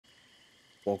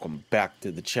Welcome back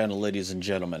to the channel, ladies and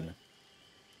gentlemen.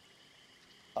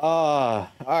 All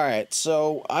right.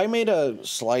 So I made a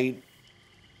slight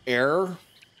error.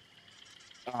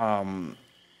 Um,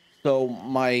 so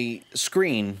my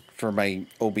screen for my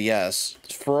OBS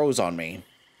froze on me,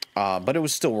 but it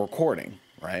was still recording,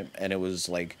 right? And it was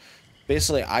like,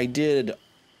 basically, I did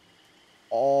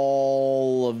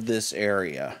all of this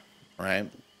area,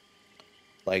 right?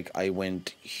 Like I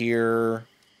went here,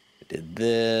 I did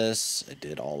this, I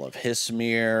did all of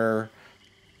Hismir.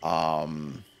 I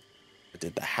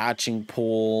did the hatching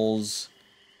pools.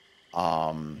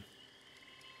 Um,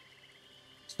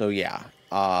 so yeah.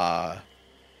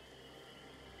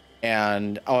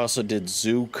 And I also did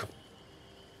Zook,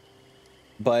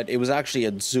 but it was actually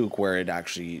at Zook where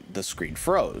the screen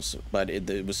froze, but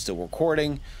it was still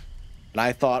recording. And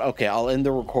I thought, okay, I'll end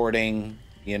the recording,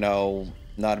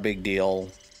 not a big deal.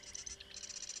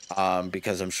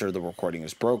 Because I'm sure the recording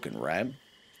is broken, right?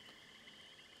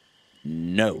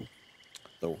 No,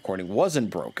 the recording wasn't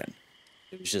broken.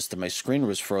 It was just that my screen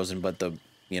was frozen, but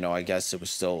I guess it was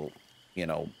still, you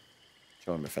know,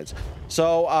 showing my face.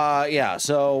 So, yeah,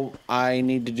 so I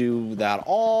need to do that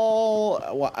all.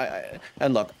 Well,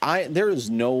 and look, there is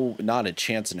not a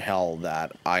chance in hell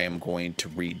that I am going to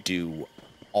redo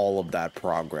all of that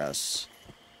progress,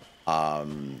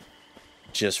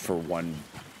 just for one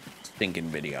stinking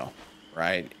video,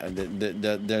 right?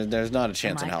 There's not a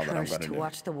chance in hell that I'm going to do.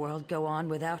 Watch the world go on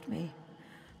without me.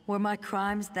 Were my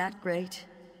crimes that great?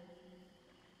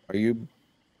 Are you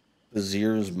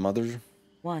Azir's mother?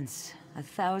 Once,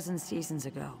 1,000 seasons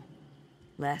ago.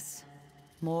 Less,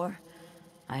 more,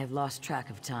 I have lost track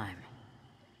of time.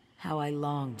 How I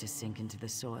long to sink into the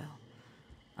soil,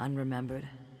 unremembered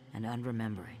and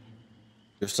unremembering.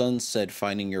 Your son said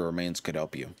finding your remains could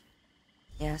help you.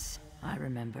 Yes, I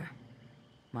remember.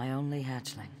 My only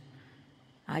hatchling.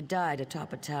 I died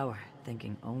atop a tower,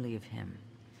 thinking only of him.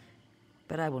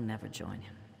 But I will never join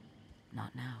him.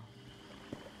 Not now.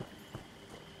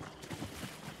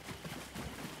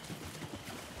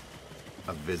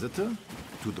 A visitor?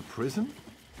 To the prison?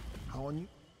 How on you?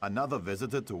 Another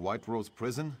visitor to White Rose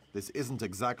Prison? This isn't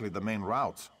exactly the main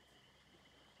route.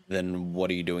 Then what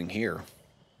are you doing here?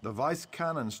 The Vice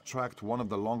Cannons tracked one of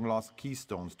the long-lost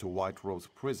keystones to White Rose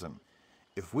Prison.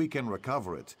 If we can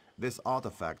recover it, this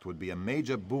artifact would be a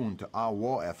major boon to our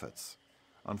war efforts.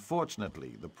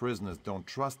 Unfortunately, the prisoners don't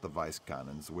trust the Vice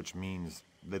Cannons, which means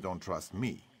they don't trust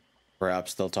me.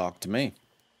 Perhaps they'll talk to me.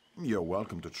 You're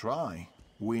welcome to try.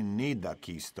 We need that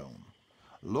keystone.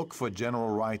 Look for General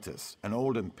Ritus, an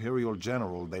old Imperial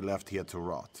general they left here to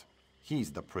rot.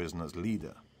 He's the prisoners'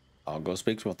 leader. I'll go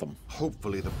speak with them.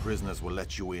 Hopefully the prisoners will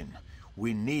let you in.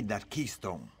 We need that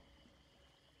keystone.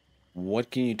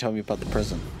 What can you tell me about the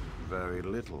prison? Very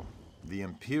little. The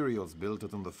Imperials built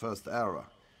it in the First Era.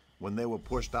 When they were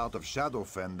pushed out of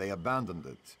Shadowfen, they abandoned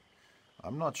it.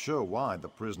 I'm not sure why the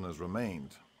prisoners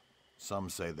remained. Some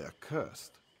say they're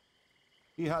cursed.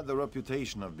 He had the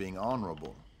reputation of being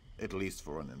honorable, at least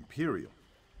for an Imperial.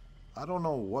 I don't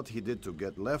know what he did to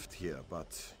get left here,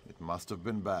 but it must have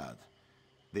been bad.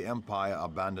 The Empire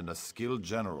abandoned a skilled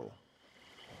general.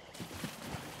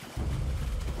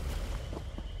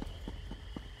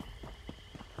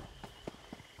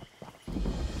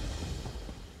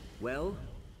 Well?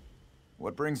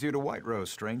 What brings you to White Rose,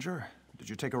 stranger? Did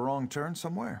you take a wrong turn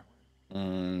somewhere?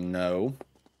 No.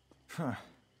 Huh.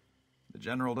 The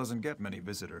General doesn't get many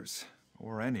visitors.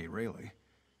 Or any, really.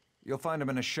 You'll find him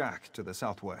in a shack to the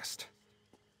southwest.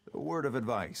 A word of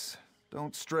advice.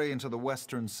 Don't stray into the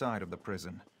western side of the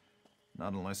prison.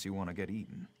 Not unless you want to get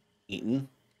eaten. Eaten?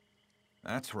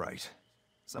 That's right.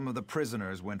 Some of the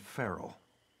prisoners went feral.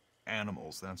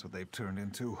 Animals, that's what they've turned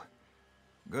into.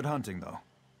 Good hunting, though.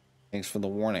 Thanks for the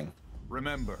warning.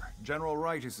 Remember, General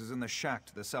Ritus is in the shack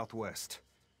to the southwest.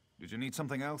 Did you need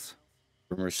something else?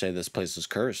 Rumors say this place is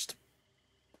cursed.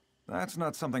 That's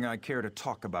not something I care to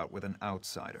talk about with an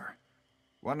outsider.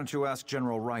 Why don't you ask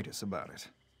General Ritus about it?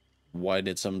 Why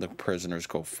did some of the prisoners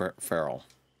go feral?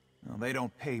 Well, they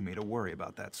don't pay me to worry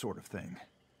about that sort of thing.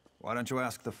 Why don't you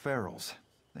ask the ferals?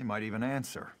 They might even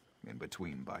answer, in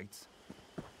between bites.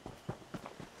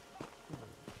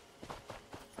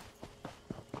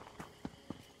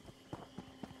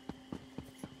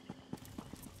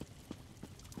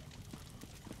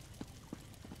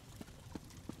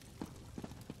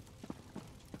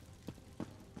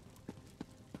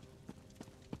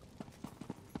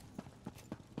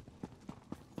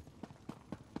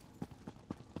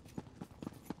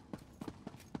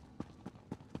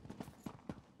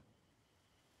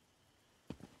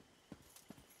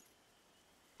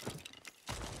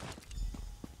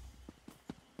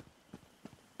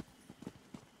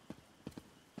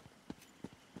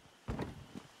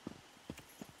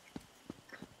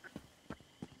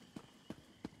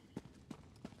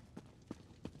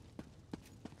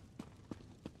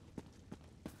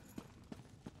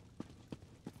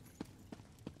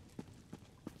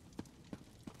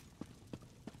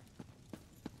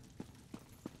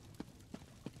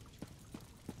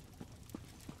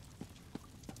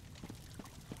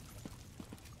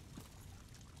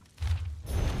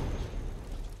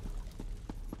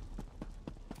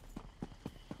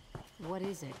 What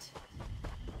is it?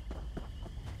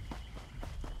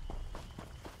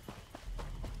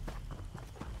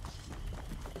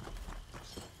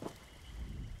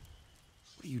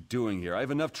 What are you doing here? I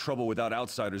have enough trouble without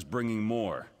outsiders bringing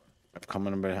more. I've come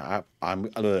on behalf.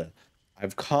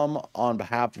 I've come on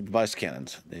behalf of the vice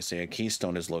cannons. They say a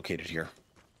keystone is located here.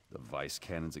 The vice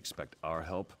cannons expect our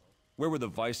help? Where were the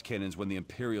vice cannons when the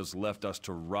Imperials left us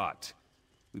to rot?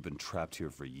 We've been trapped here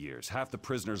for years. Half the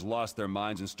prisoners lost their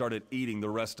minds and started eating the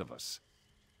rest of us.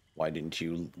 Why didn't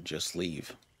you just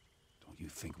leave? Don't you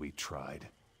think we tried?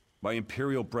 My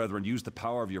Imperial brethren used the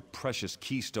power of your precious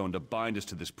keystone to bind us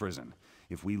to this prison.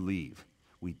 If we leave,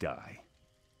 we die.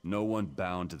 No one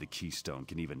bound to the keystone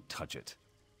can even touch it.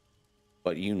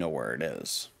 But you know where it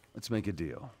is. Let's make a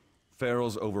deal.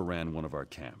 Ferals overran one of our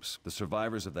camps. The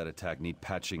survivors of that attack need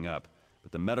patching up,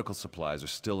 but the medical supplies are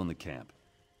still in the camp.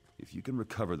 If you can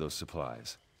recover those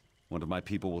supplies, one of my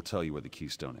people will tell you where the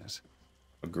keystone is.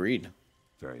 Agreed.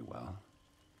 Very well.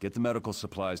 Get the medical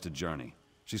supplies to Journey.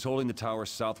 She's holding the tower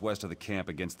southwest of the camp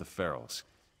against the Ferals.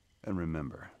 And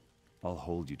remember, I'll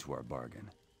hold you to our bargain.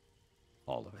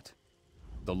 All of it.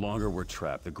 The longer we're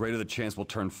trapped, the greater the chance we'll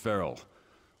turn feral,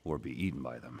 or be eaten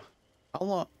by them.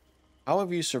 How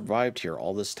have you survived here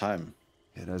all this time?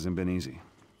 It hasn't been easy.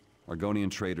 Argonian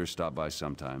traders stop by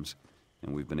sometimes,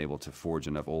 and we've been able to forge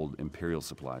enough old Imperial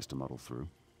supplies to muddle through.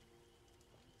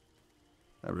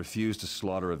 I refused to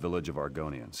slaughter a village of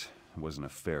Argonians. It wasn't a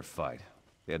fair fight.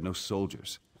 They had no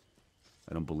soldiers.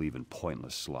 I don't believe in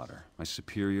pointless slaughter. My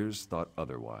superiors thought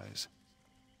otherwise.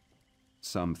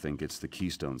 Some think it's the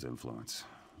Keystone's influence.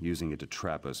 Using it to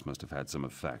trap us must have had some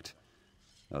effect.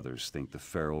 Others think the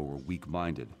Feral were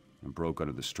weak-minded and broke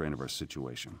under the strain of our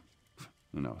situation.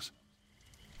 Who knows?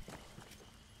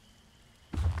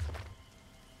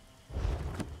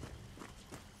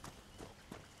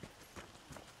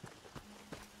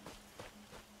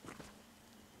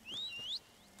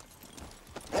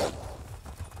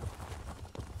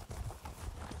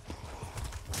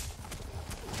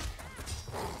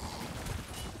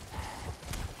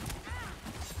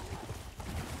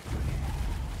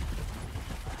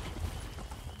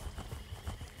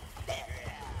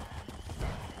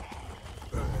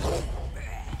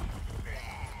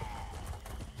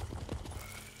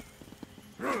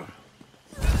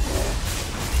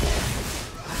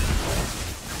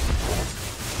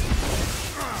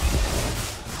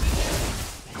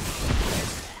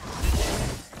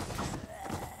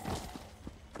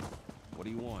 What do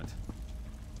you want?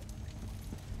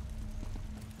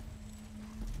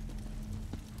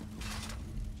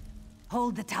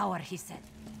 Hold the tower, he said.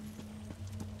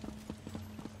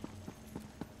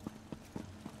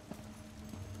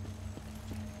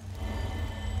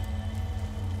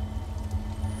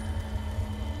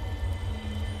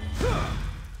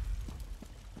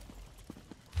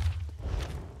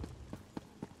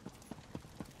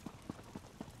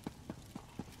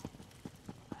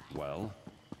 Well?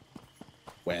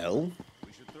 Well?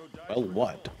 Well,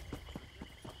 what?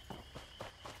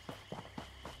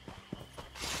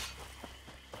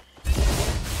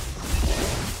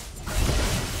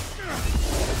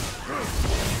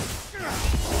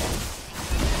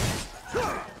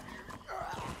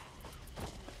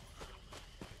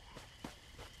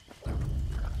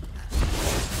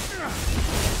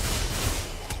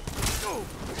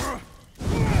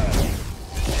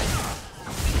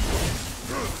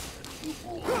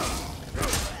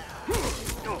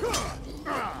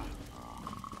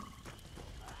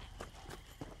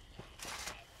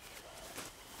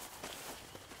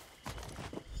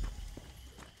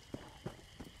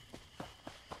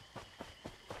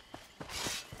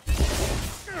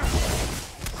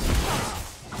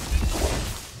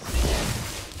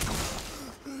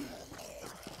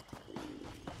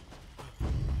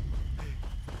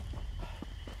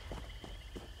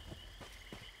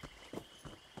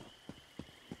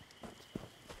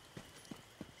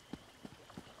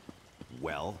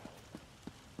 Well?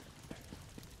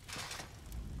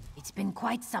 It's been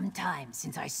quite some time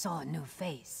since I saw a new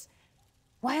face.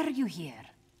 Why are you here?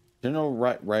 General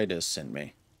Ritus sent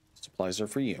me. Supplies are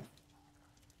for you.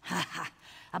 Haha,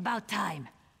 about time.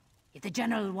 If the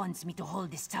General wants me to hold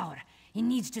this tower, he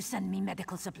needs to send me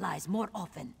medical supplies more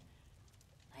often.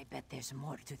 I bet there's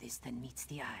more to this than meets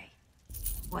the eye.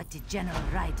 What did General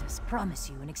Ritus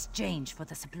promise you in exchange for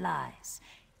the supplies?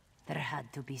 There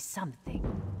had to be something.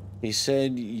 He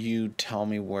said you tell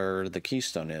me where the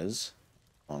keystone is,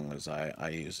 as long as I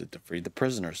use it to free the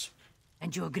prisoners.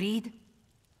 And you agreed?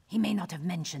 He may not have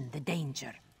mentioned the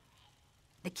danger.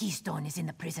 The keystone is in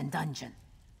the prison dungeon.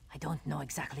 I don't know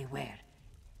exactly where.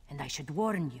 And I should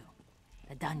warn you,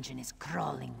 the dungeon is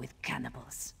crawling with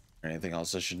cannibals. Anything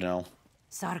else I should know?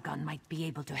 Sargon might be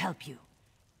able to help you.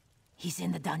 He's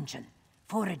in the dungeon,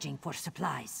 foraging for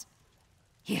supplies.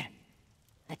 Here,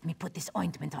 let me put this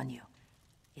ointment on you.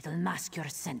 It'll mask your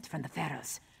scent from the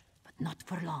ferals, but not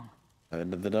for long.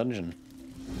 Into the dungeon.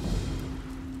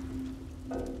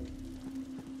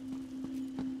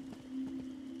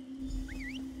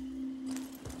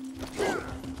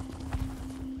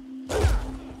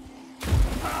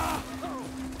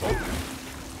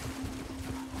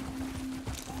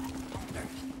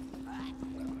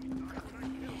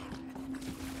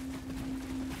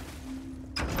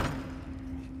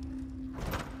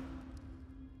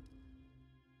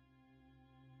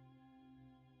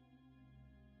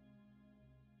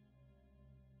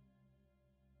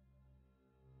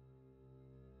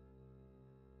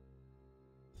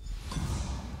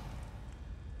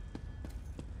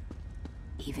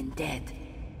 Even dead,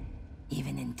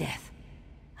 even in death,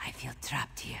 I feel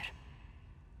trapped here.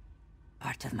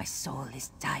 Part of my soul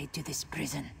is tied to this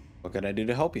prison. What can I do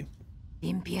to help you? The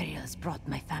Imperials brought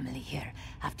my family here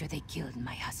after they killed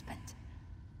my husband.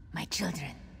 My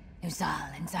children,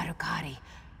 Nuzal and Zarukari,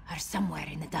 are somewhere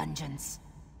in the dungeons.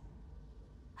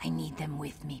 I need them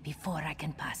with me before I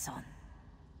can pass on.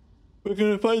 Where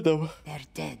can I find them? They're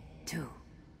dead, too.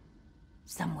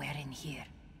 Somewhere in here.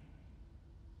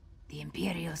 The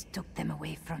Imperials took them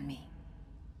away from me.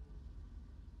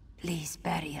 Please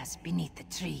bury us beneath the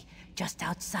tree just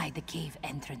outside the cave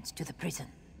entrance to the prison.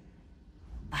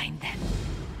 Find them.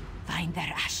 Find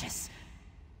their ashes.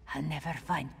 I'll never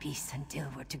find peace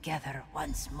until we're together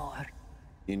once more.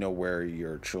 You know where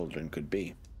your children could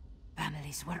be.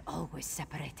 Families were always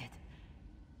separated.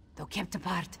 Though kept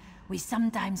apart, we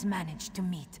sometimes managed to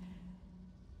meet.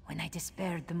 When I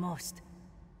despaired the most,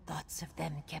 thoughts of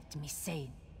them kept me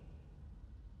sane.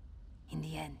 In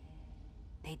the end,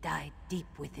 they died deep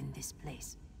within this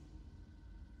place.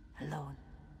 Alone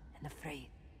and afraid.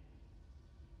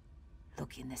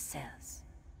 Look in the cells.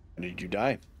 When did you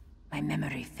die? My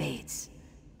memory fades,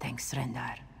 thanks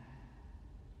Rendar.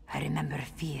 I remember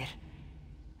fear,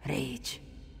 rage,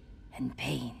 and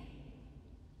pain.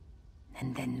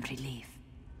 And then relief.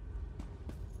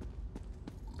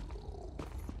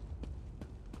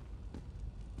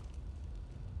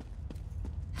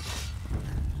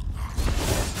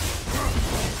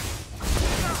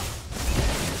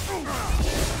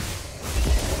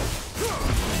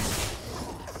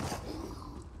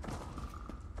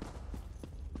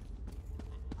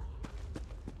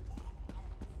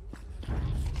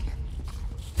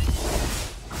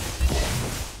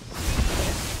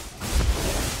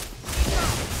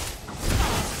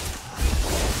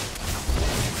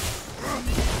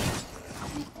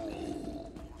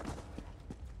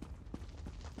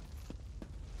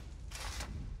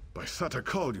 By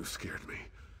Satakal, you scared me.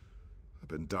 I've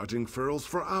been dodging ferals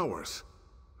for hours.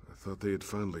 I thought they had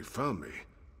finally found me.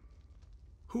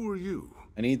 Who are you?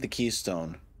 I need the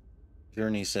keystone.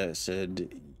 Journey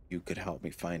said you could help me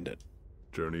find it.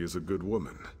 Journey is a good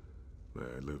woman. May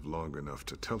I live long enough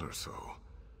to tell her so.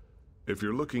 If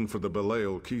you're looking for the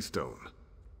Belial keystone,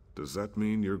 does that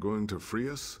mean you're going to free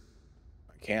us?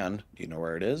 I can. Do you know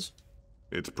where it is?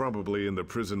 It's probably in the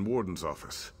prison warden's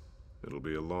office. It'll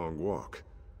be a long walk.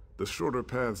 The shorter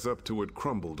paths up to it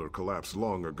crumbled or collapsed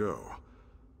long ago.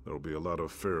 There'll be a lot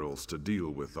of ferals to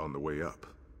deal with on the way up.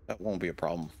 That won't be a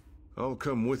problem. I'll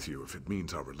come with you if it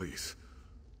means our release.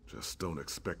 Just don't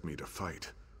expect me to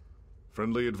fight.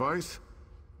 Friendly advice?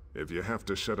 If you have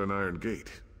to shut an iron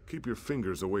gate, keep your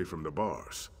fingers away from the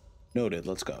bars. Noted.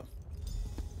 Let's go.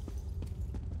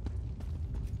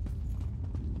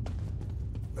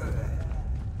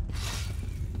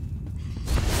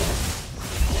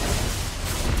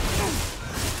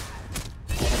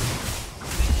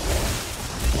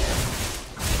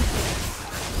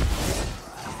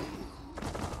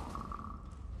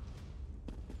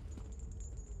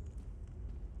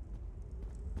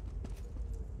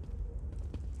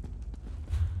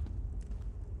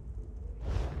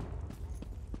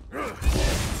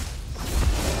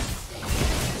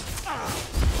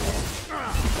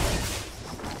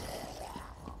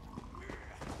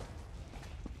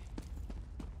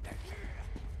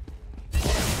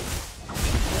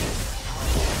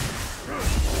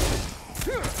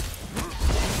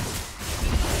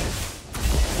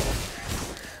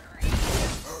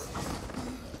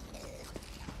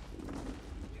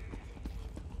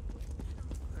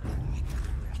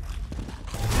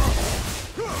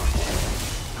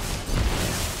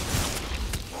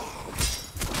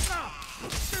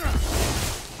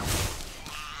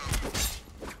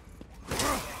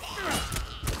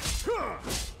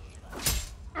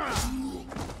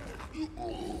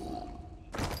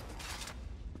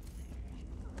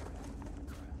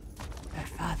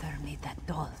 with that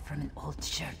doll from an old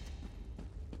shirt.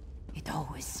 It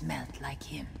always smelled like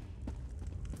him.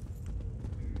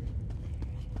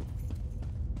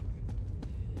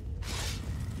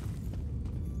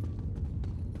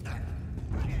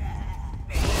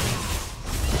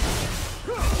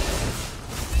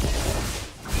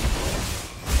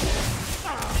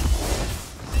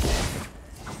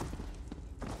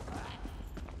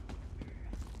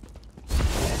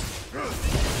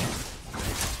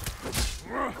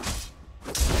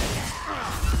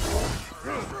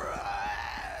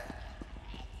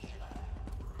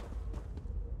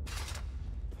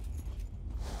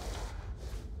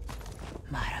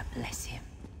 Mara bless him.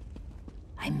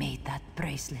 I made that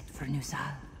bracelet for Nuzal.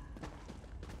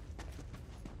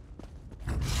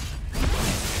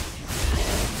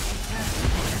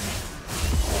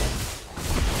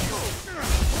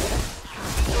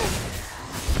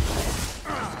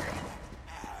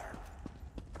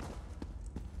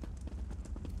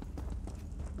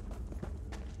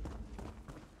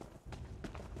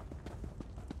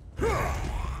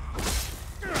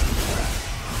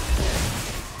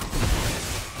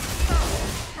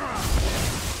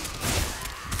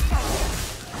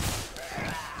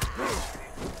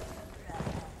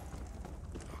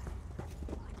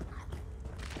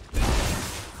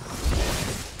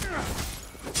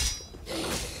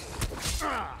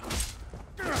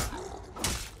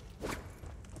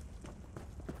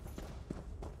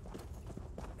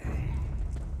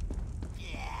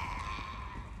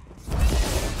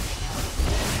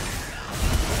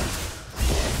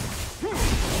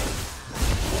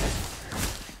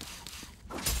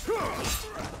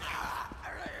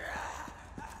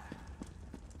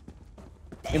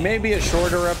 It may be a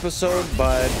shorter episode,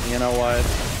 but you know what?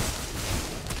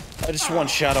 I just want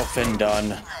Shadowfen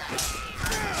done.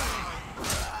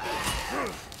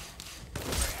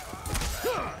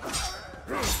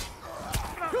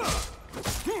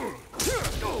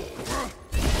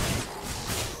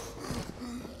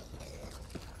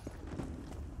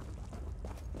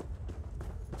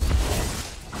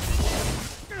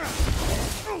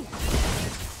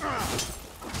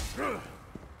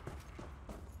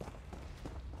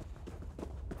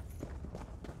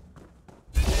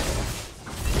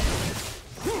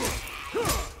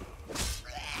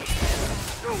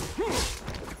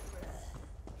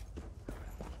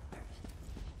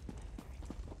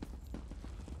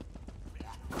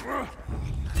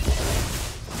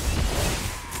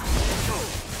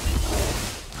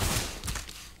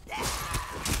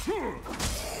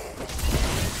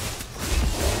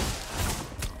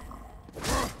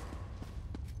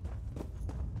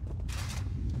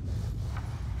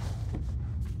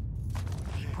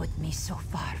 Put me so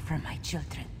far from my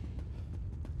children.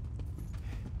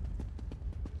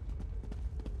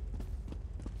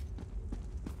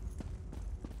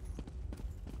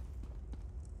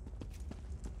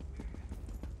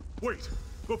 Wait!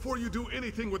 Before you do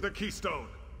anything with the keystone!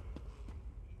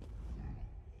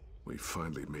 We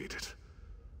finally made it.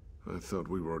 I thought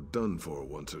we were done for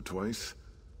once or twice.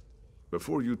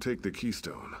 Before you take the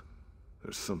keystone,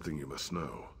 there's something you must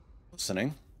know.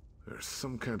 Listening. There's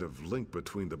some kind of link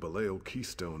between the Belial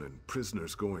keystone and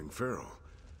prisoners going feral.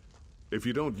 If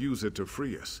you don't use it to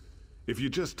free us, if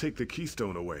you just take the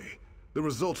keystone away, the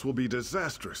results will be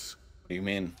disastrous. What do you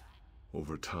mean?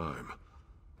 Over time,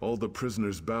 all the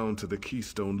prisoners bound to the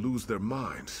keystone lose their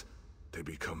minds. They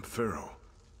become feral.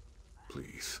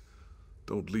 Please,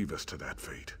 don't leave us to that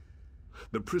fate.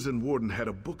 The prison warden had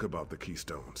a book about the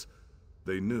keystones.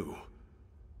 They knew,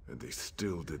 and they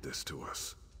still did this to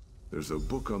us. There's a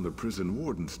book on the prison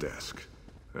warden's desk.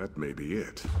 That may be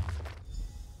it.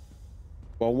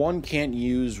 While one can't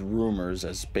use rumors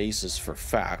as basis for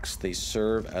facts, they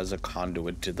serve as a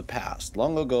conduit to the past.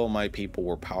 Long ago, my people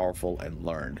were powerful and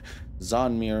learned.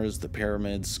 Zonmirs, the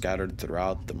pyramids scattered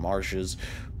throughout the marshes,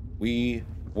 were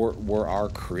our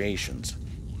creations.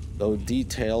 Though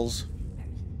details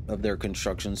of their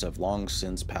constructions have long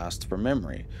since passed from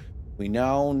memory. We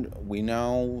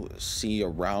now see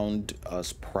around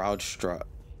us proud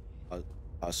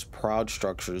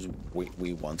structures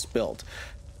we once built,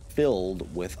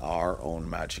 filled with our own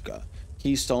magicka.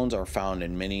 Keystones are found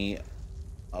in many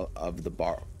of the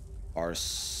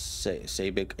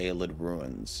Sabic Aelid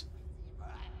ruins,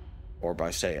 or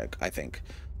Barsaic, I think.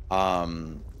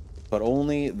 But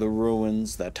only the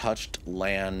ruins that touched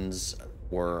lands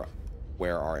where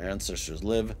our ancestors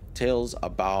live. Tales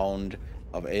abound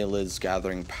of Aelids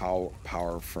gathering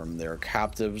power from their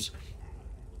captives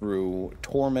through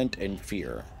torment and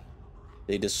fear.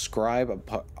 They describe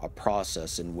a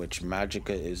process in which magicka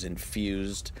is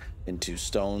infused into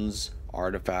stones,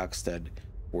 artifacts that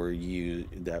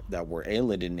that were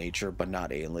alien in nature but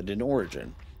not alien in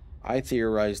origin. I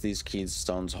theorize these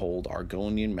keystones hold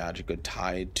Argonian magic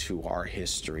tied to our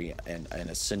history and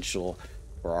essential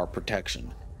for our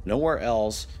protection. Nowhere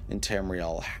else in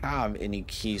Tamriel have any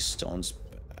keystones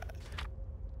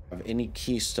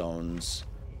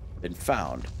been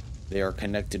found. They are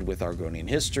connected with Argonian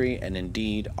history and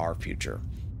indeed our future.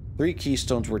 3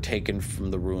 keystones were taken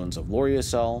from the ruins of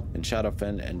Loriusel and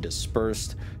Shadowfen and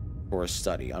dispersed for a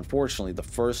study. Unfortunately, the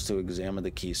first to examine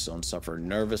the keystone suffered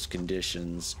nervous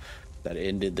conditions that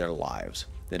ended their lives.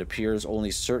 It appears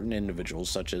only certain individuals,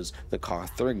 such as the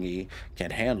Carthringi,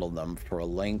 can handle them for a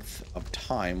length of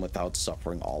time without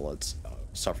suffering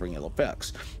ill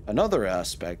effects. Another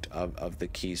aspect of the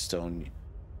keystones,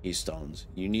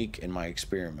 unique in my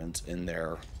experiments, in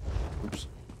their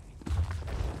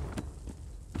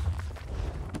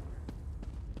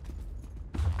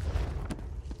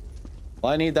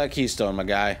Well, I need that keystone, my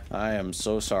guy. I am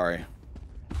so sorry.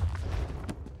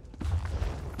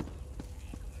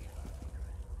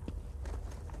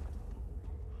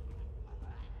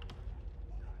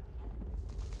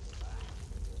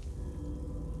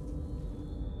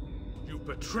 You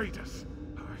betrayed us.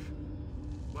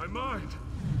 My mind.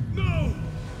 No!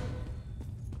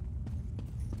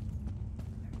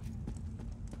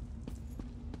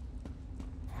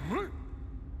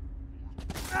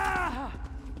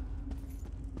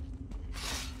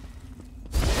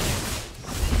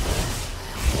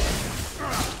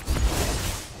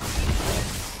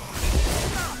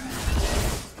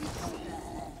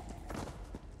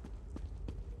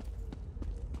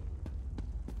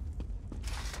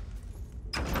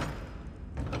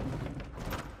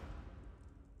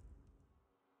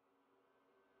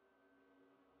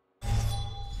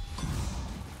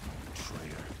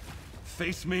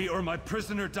 Face me or my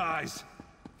prisoner dies.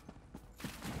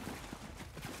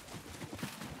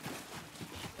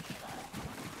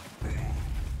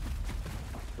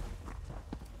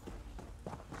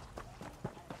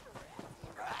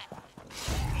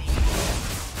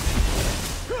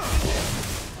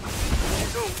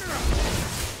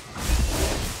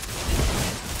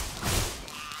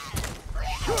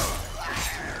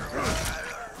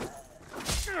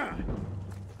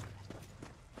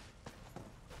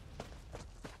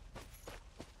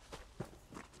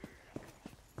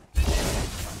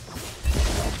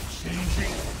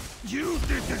 You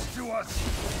did this to us!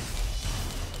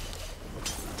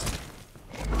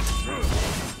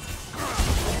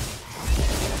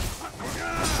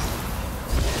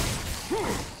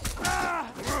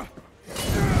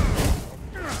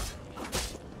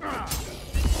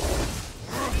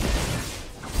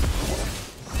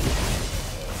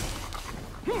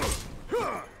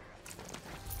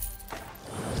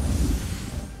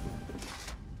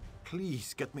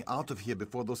 Please, get me out of here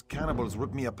before those cannibals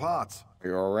rip me apart.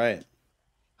 You're all right.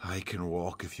 I can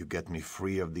walk if you get me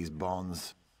free of these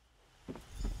bonds.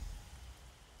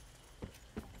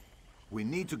 We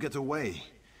need to get away.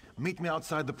 Meet me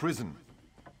outside the prison.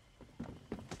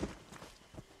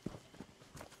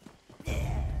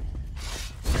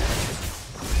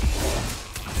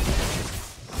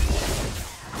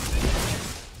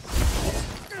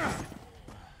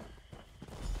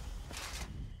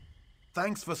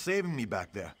 Thanks for saving me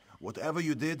back there. Whatever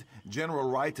you did, General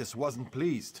Ritus wasn't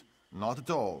pleased. Not at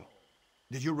all.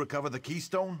 Did you recover the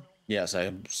keystone? Yes, I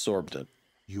absorbed it.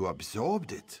 You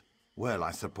absorbed it? Well,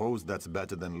 I suppose that's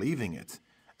better than leaving it,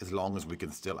 as long as we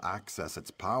can still access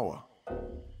its power.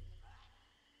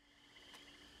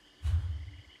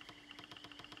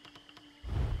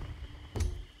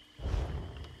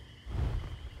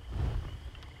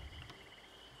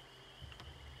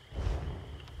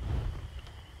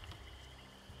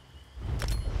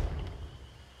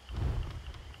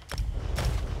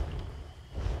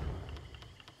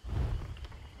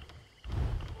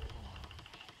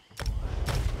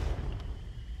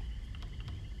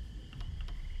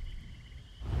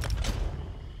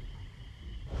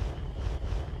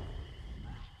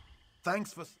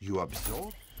 Thanks for... You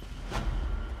absorbed?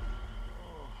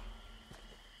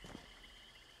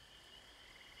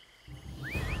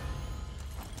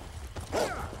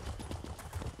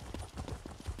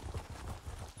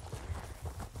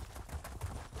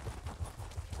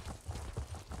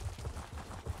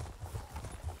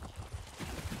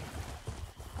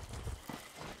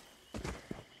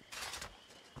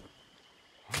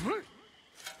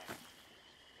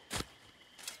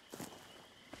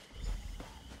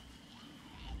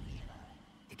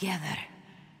 Together,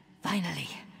 finally,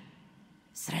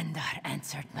 Srendar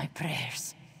answered my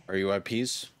prayers. Are you at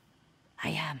peace? I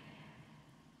am.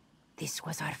 This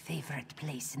was our favorite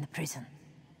place in the prison.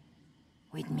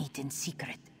 we'd meet in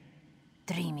secret,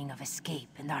 dreaming of escape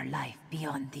and our life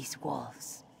beyond these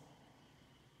walls.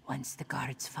 Once the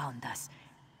guards found us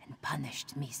and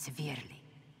punished me severely.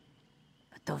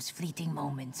 But those fleeting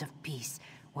moments of peace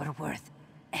were worth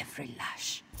every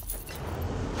lash.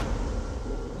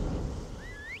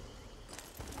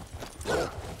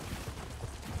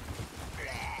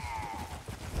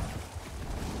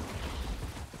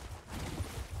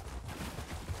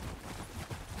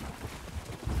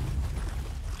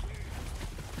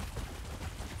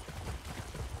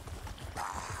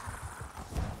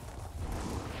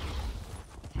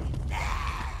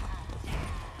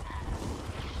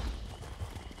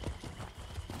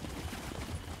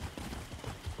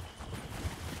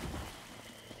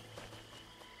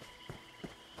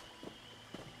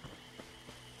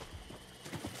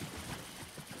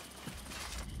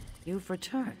 You've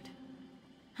returned.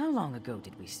 How long ago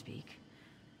did we speak?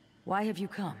 Why have you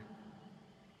come?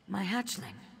 My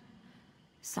hatchling.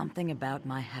 Something about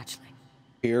my hatchling.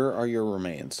 Here are your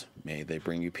remains. May they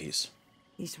bring you peace.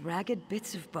 These ragged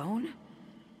bits of bone?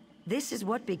 This is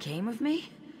what became of me?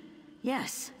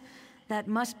 Yes, that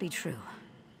must be true.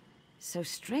 So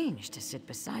strange to sit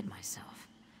beside myself.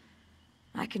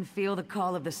 I can feel the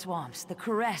call of the swamps, the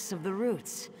caress of the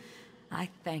roots. I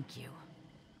thank you.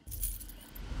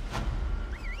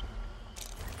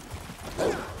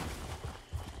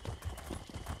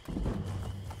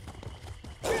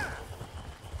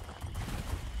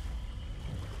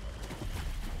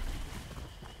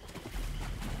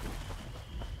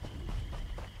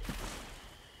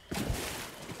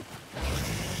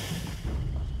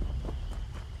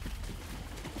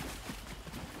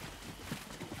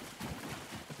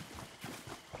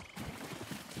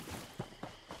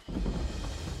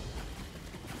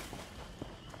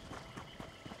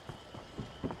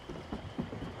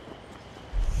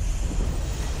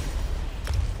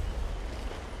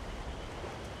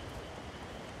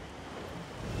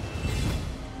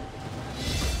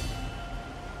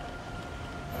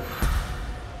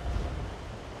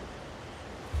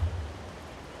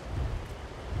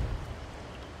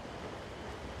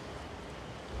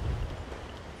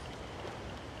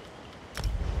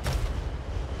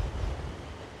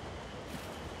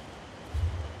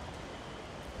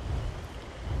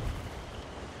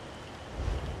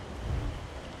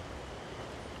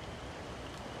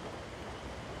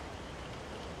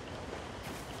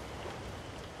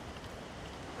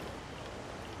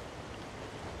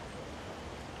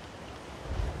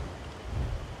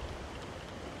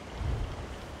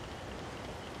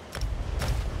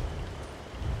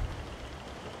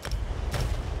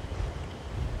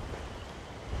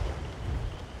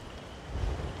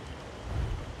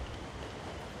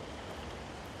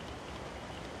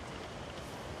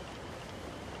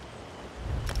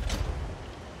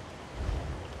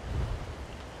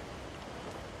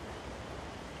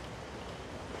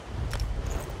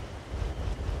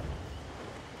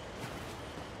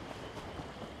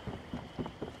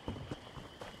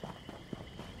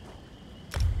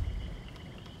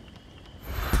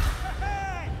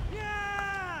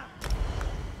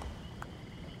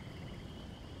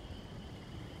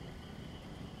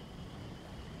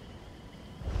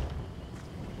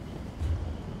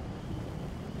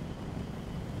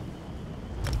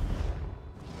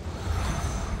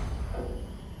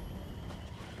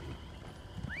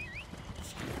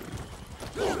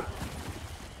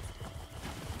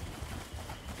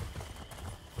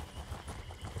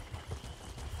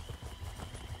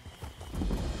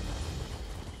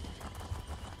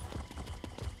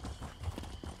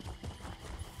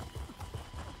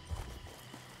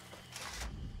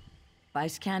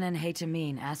 Vice Canon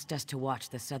Haytamine asked us to watch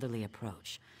the southerly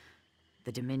approach.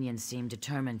 The Dominion seemed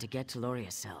determined to get to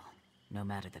Loriacel, no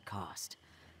matter the cost.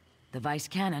 The Vice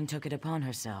Canon took it upon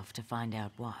herself to find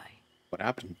out why. What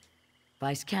happened?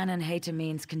 Vice Canon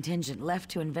Haytamine's contingent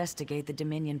left to investigate the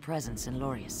Dominion presence in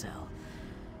Loriacel.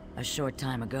 A short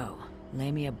time ago,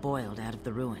 Lamia boiled out of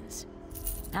the ruins.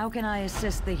 How can I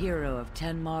assist the hero of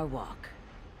Tenmar Walk?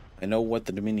 I know what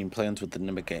the Dominion plans with the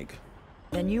Nimic Egg.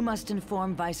 Then you must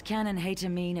inform Vice Canon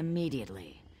Haytamine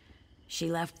immediately.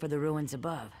 She left for the ruins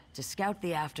above to scout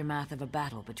the aftermath of a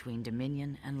battle between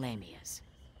Dominion and Lamias.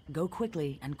 Go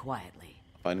quickly and quietly.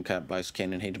 Find Cap Vice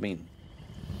Canon Haytamine.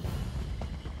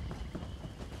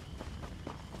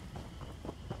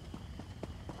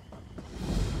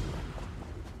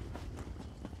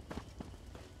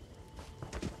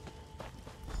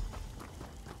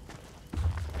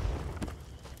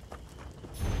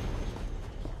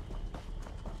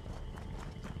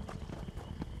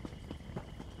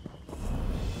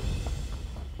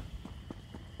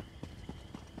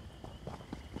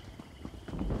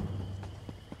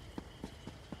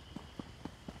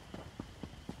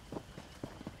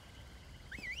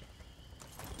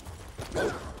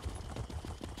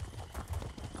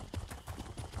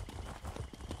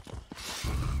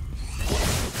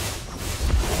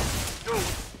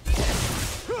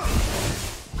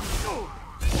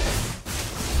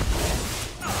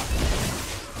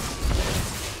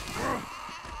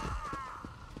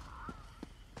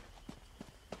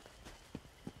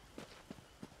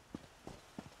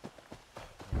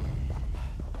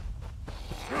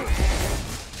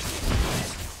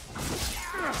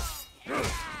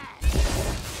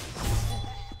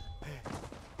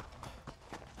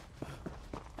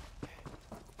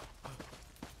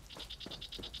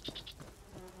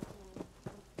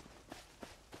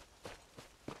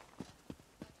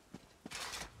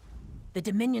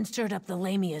 The Dominion stirred up the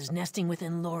Lamias nesting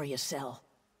within Loria's cell.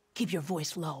 Keep your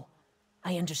voice low.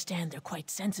 I understand they're quite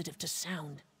sensitive to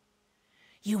sound.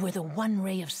 You were the one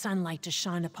ray of sunlight to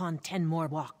shine upon Tenmore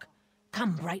Walk.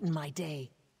 Come brighten my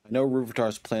day. I know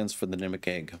Ruvitar's plans for the Nimic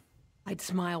egg. I'd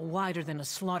smile wider than a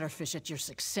slaughterfish at your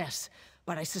success,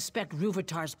 but I suspect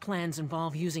Ruvitar's plans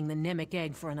involve using the Nimic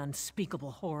egg for an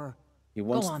unspeakable horror.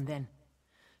 Go on, then.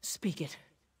 Speak it.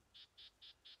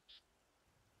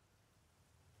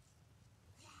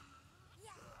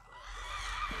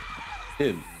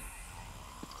 Dude.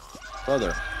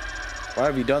 Brother, why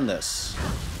have you done this?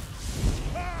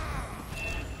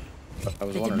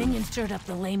 The Dominion stirred up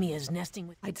the Lamias nesting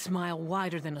with... I'd smile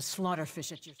wider than a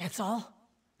slaughterfish at your... That's all?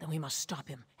 Then we must stop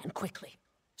him, and quickly.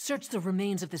 Search the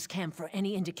remains of this camp for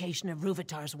any indication of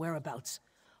Ruvitar's whereabouts.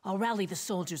 I'll rally the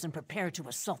soldiers and prepare to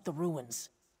assault the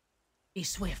ruins. Be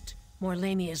swift. More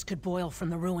Lamias could boil from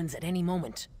the ruins at any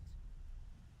moment.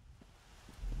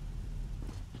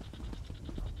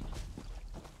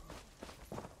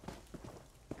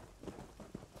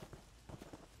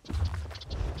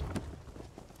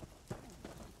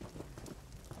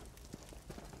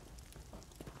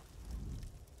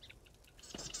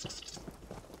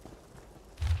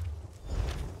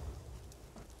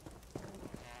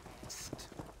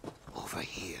 Over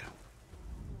here.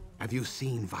 Have you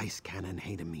seen Vice Cannon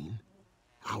Hadamine?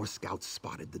 Our scouts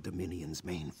spotted the Dominion's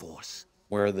main force.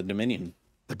 Where are the Dominion?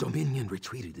 The Dominion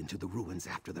retreated into the ruins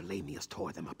after the Lamias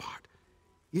tore them apart.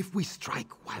 If we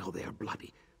strike while they're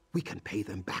bloody, we can pay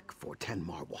them back for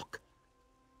Tenmar Walk.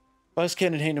 Vice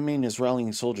Cannon Hadamine is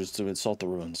rallying soldiers to assault the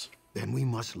ruins. Then we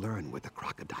must learn where the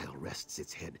crocodile rests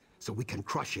its head, so we can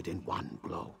crush it in one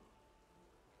blow.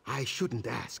 I shouldn't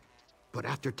ask, but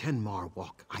after Tenmar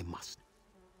Walk, I must.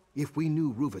 If we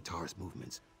knew Ruvitar's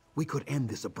movements, we could end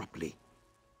this abruptly.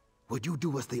 Would you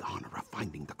do us the honor of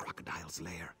finding the crocodile's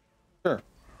lair? Sure.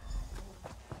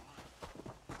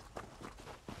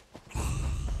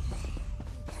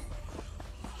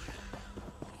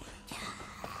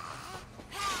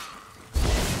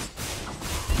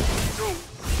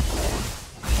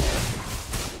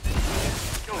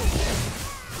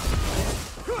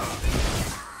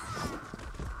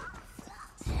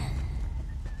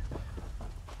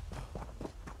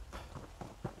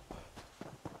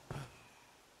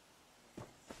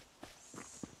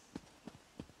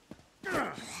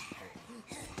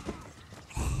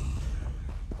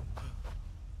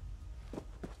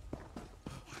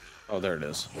 Oh, there it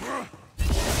is.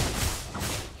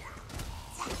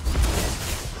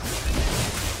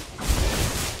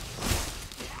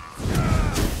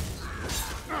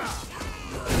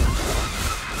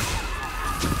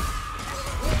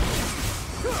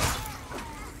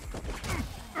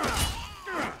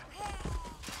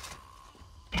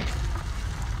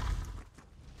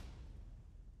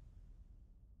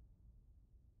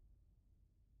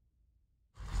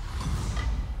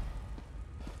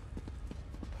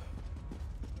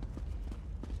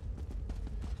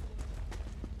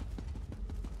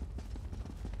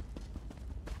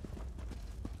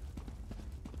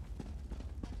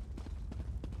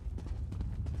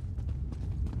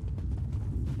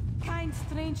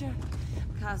 Stranger,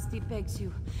 Kasti begs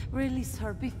you, release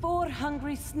her before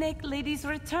hungry snake ladies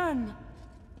return.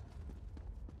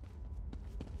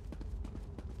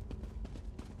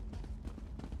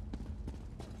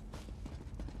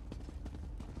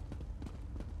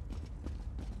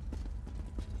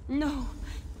 No,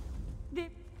 the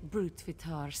brute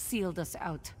Vitar sealed us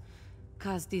out.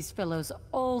 Kasti's fellows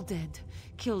all dead,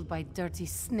 killed by dirty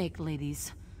snake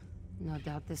ladies. No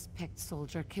doubt this Pecked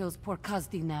soldier kills poor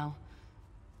Kasti now.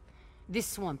 This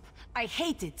swamp, I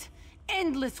hate it.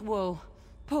 Endless woe.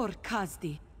 Poor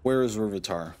Kasti. Where is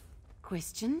Ruvitar?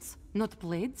 Questions? Not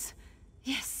blades?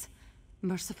 Yes.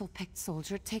 Merciful Pecked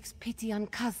soldier takes pity on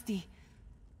Kasti.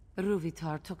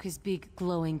 Ruvitar took his big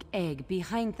glowing egg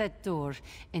behind that door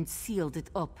and sealed it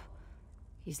up.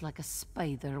 He's like a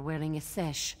spider wearing a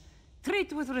sash.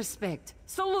 Treat with respect.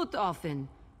 Salute often.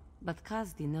 But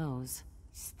Kasti knows.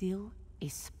 Still a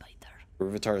spider.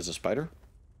 Ruvitar is a spider?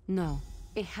 No.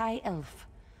 A high elf,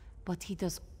 but he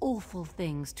does awful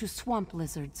things to swamp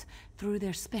lizards through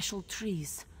their special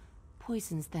trees.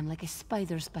 Poisons them like a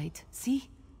spider's bite, see?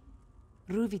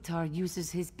 Ruvitar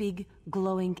uses his big,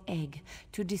 glowing egg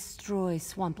to destroy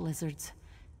swamp lizards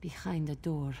behind a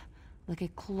door, like a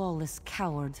clawless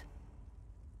coward.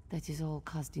 That is all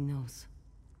Kasti knows.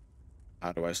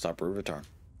 How do I stop Ruvitar?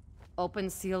 Open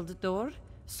sealed door,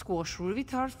 squash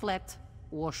Ruvitar flat,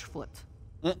 wash foot.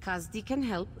 Kasti can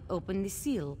help open the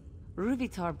seal.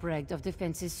 Ruvitar bragged of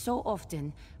defenses so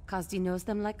often, Kasti knows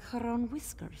them like her own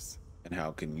whiskers. And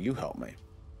how can you help me?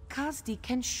 Khazdi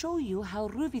can show you how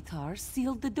Ruvitar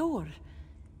sealed the door.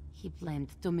 He blamed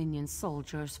Dominion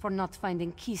soldiers for not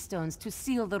finding keystones to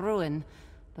seal the ruin,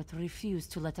 but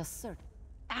refused to let us search.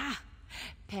 Ah!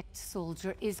 Pecked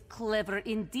soldier is clever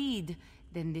indeed.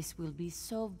 Then this will be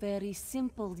so very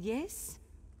simple, yes?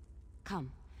 Come,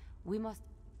 we must...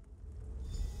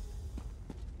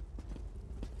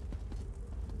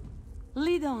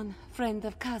 Lead on, friend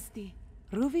of Khazdi.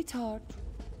 Ruvitar.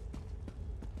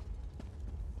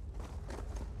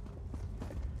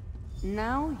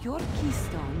 Now your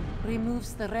keystone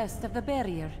removes the rest of the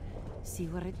barrier. See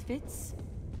where it fits?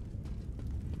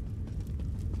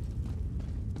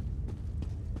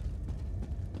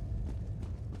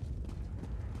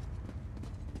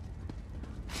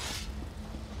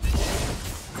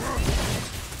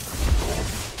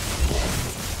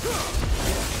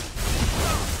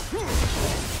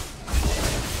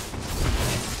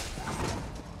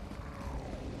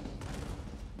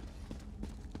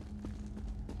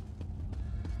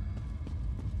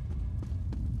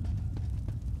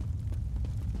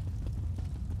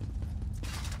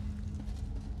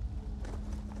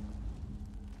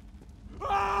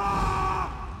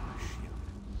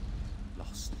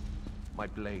 My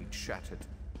blade shattered.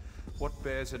 What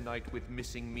bears a knight with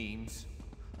missing means?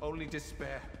 Only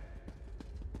despair.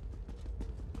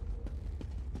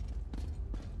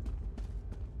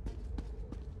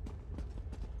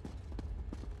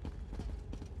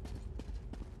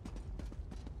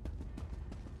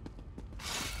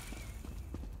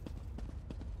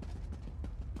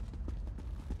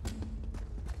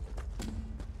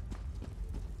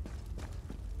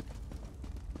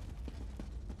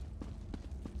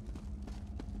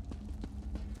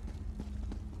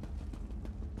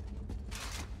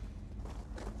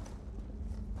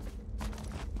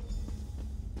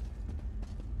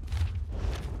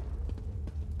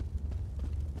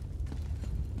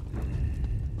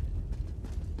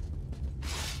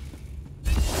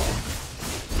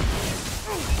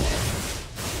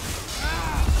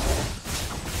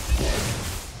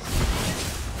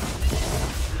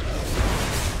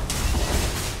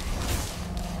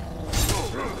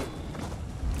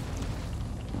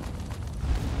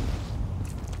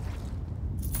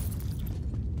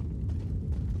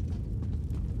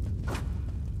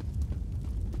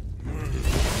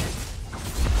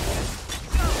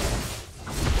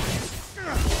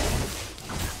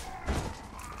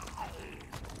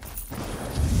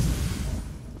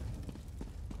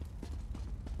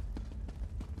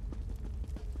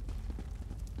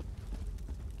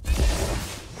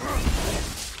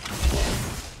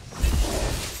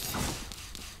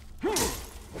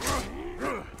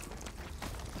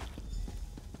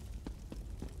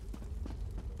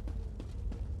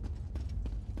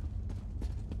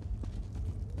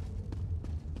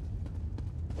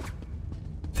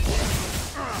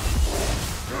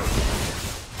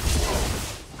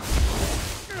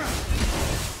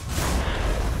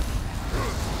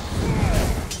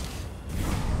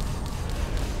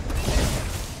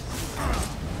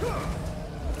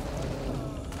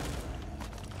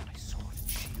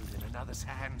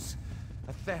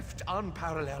 Theft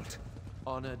unparalleled.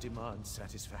 Honor demands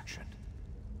satisfaction.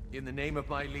 In the name of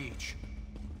my liege.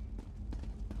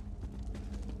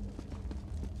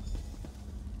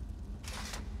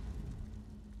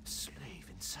 A slave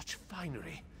in such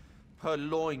finery.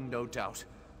 Purloined, no doubt.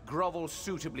 Grovel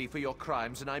suitably for your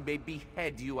crimes, and I may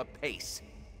behead you apace.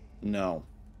 No.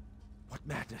 What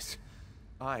madness.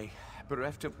 I,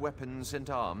 bereft of weapons and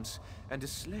arms, and a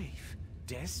slave.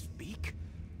 Dare speak?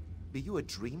 Be you a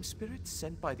dream spirit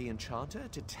sent by the Enchanter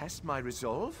to test my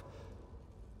resolve?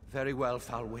 Very well,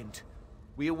 foul wind.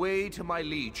 We away to my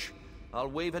liege. I'll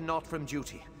waver not from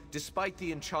duty, despite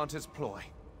the Enchanter's ploy.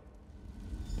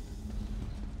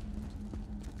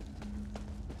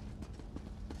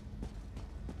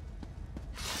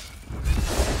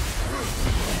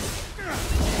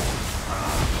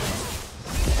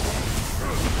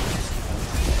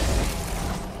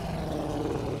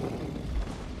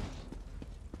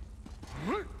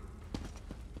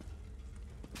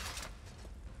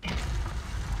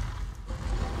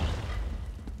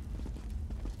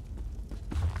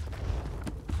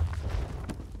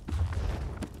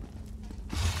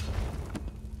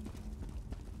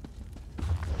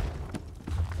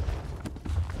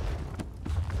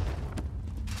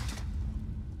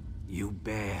 You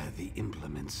bear the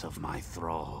implements of my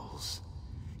thralls,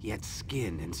 yet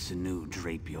skin and sinew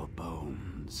drape your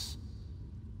bones.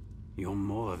 You're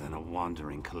more than a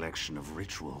wandering collection of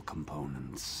ritual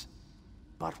components.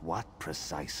 But what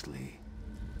precisely?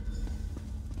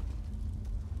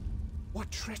 What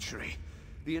treachery!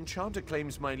 The Enchanter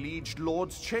claims my liege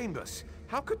lord's chambers.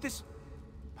 How could this...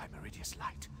 By Meridia's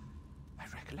light, I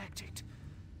recollect it.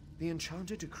 The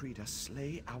Enchanter decreed us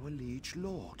slay our liege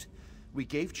lord. We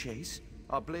gave chase,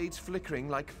 our blades flickering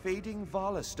like fading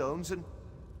Vala stones, and...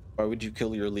 Why would you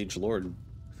kill your liege lord?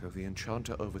 Though the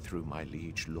Enchanter overthrew my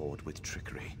liege lord with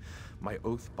trickery, my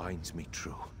oath binds me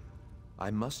true.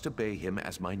 I must obey him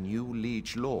as my new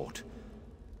liege lord.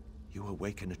 You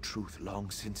awaken a truth long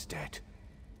since dead.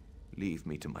 Leave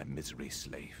me to my misery,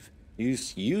 slave.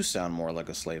 You sound more like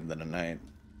a slave than a knight.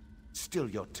 Still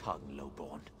your tongue,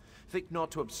 lowborn. Think not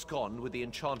to abscond with the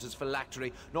Enchanter's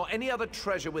phylactery, nor any other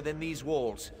treasure within these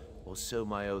walls, or so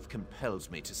my oath compels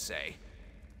me to say.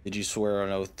 Did you swear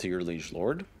an oath to your liege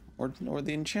lord, or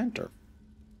the Enchanter?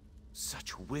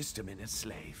 Such wisdom in a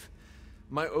slave.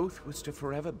 My oath was to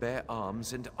forever bear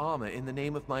arms and armor in the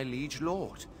name of my liege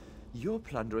lord. Your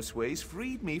plunderous ways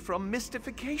freed me from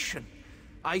mystification.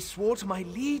 I swore to my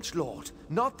liege lord,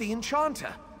 not the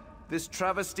Enchanter. This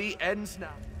travesty ends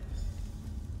now.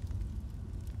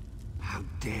 How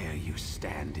dare you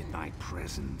stand in my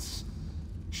presence?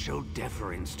 Show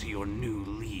deference to your new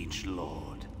liege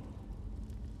lord.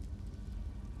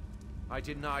 I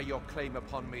deny your claim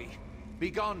upon me.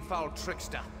 Begone, foul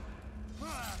trickster!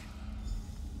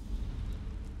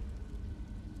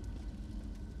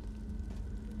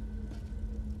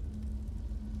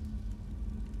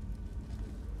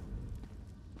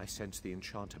 I sense the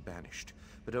Enchanter banished,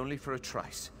 but only for a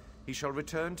trice. He shall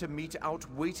return to mete out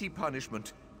weighty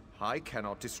punishment. I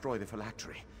cannot destroy the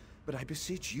phylactery, but I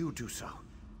beseech you do so.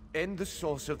 End the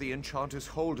source of the Enchanter's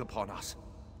hold upon us.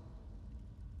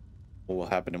 What will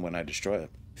happen when I destroy it?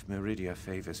 If Meridia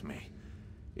favors me,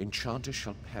 Enchanter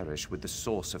shall perish with the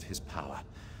source of his power.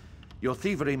 Your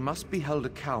thievery must be held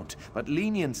account, but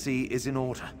leniency is in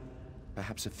order.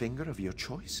 Perhaps a finger of your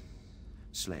choice?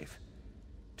 Slave,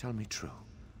 tell me true.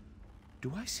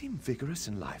 Do I seem vigorous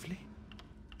and lively?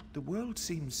 The world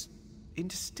seems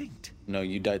indistinct. No,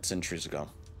 you died centuries ago.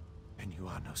 And you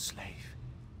are no slave.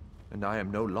 And I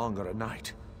am no longer a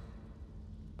knight.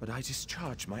 But I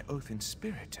discharge my oath in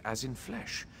spirit as in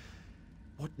flesh.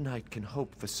 What knight can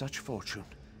hope for such fortune?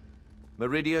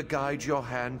 Meridia, guide your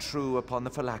hand true upon the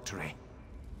phylactery.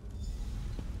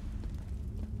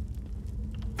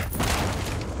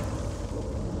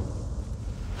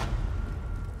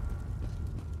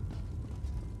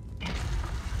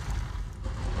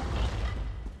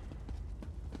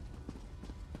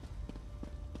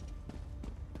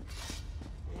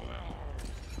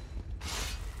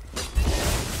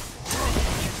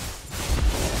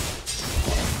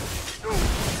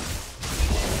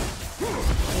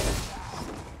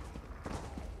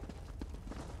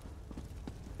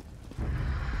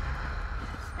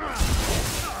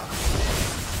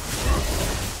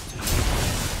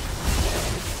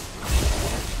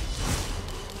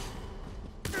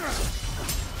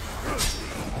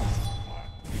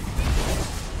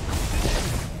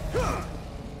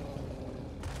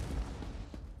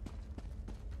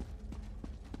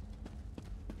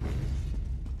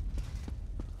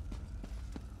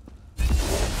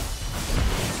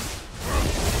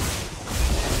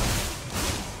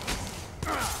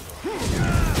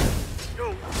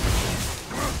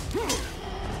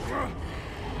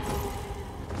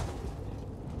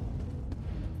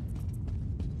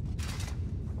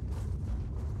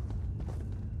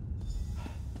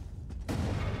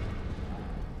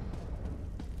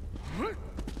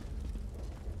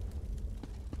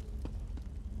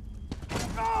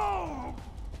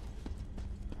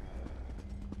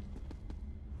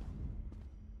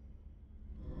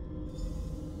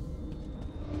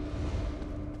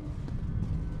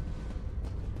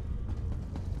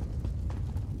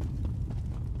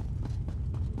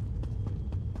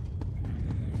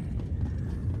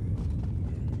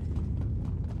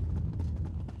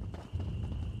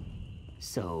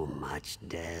 So much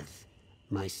death.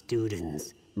 My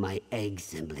students, my egg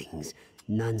siblings,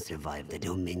 none survived the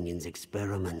Dominion's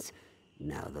experiments.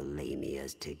 Now the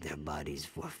Lamias take their bodies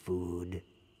for food.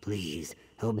 Please,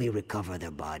 help me recover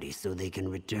their bodies so they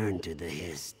can return to the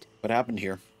Hist. What happened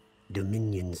here?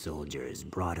 Dominion soldiers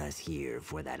brought us here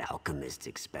for that alchemist's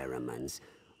experiments.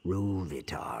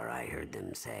 Ruvitar, I heard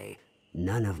them say.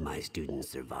 None of my students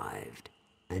survived.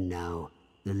 And now,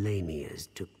 the Lamias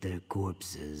took their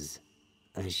corpses.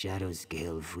 A shadow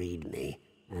scale freed me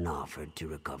and offered to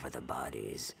recover the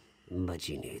bodies, but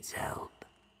she needs help.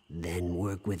 Then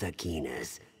work with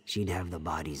Aquinas. She'd have the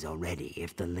bodies already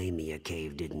if the Lamia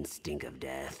cave didn't stink of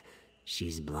death.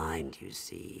 She's blind, you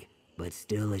see, but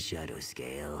still a shadow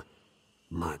scale.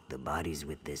 Mark the bodies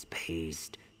with this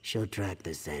paste. She'll track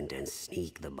the scent and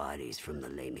sneak the bodies from the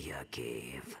Lamia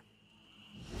cave.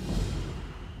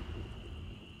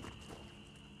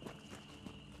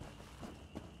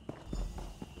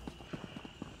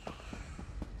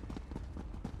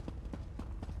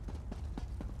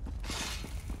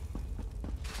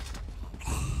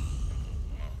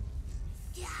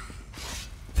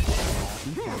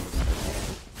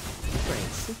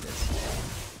 did this.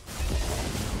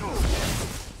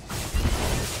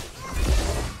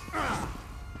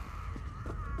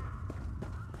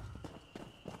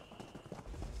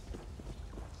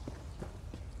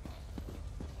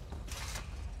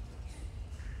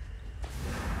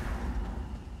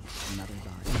 Another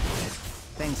body.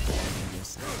 Thanks for being your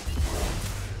side.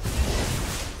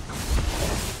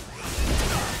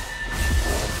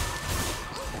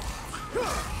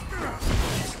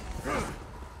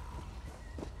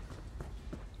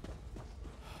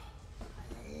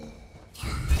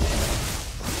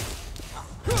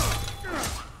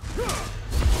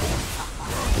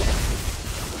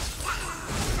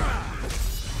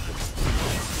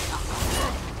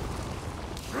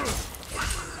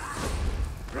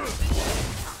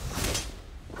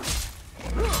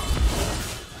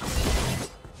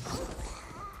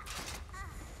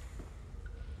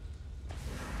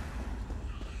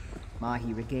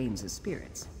 Mahi regains his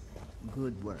spirits.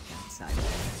 Good work, outsider.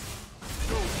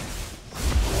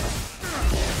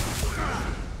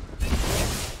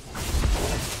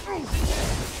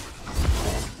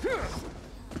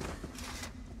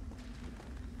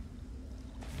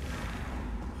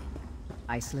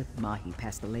 I slipped Mahi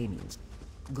past the Lamians.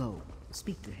 Go,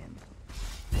 speak to him.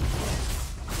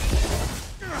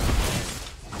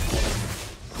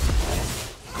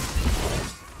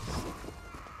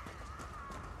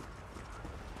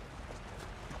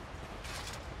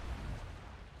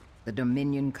 The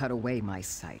Dominion cut away my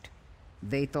sight.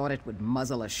 They thought it would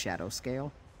muzzle a shadow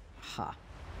scale? Ha.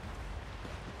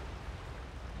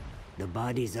 The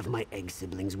bodies of my egg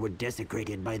siblings were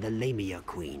desecrated by the Lamia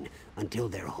Queen. Until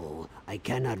they're whole, I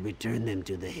cannot return them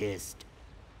to the Hist.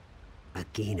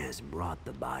 Akinas brought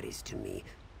the bodies to me,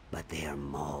 but they are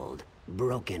mauled,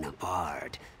 broken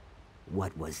apart.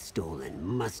 What was stolen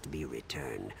must be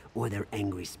returned, or their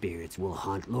angry spirits will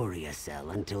haunt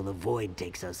Loriacel until the Void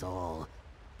takes us all.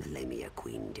 The Lamia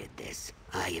Queen did this.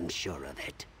 I am sure of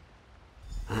it.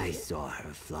 I saw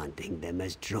her flaunting them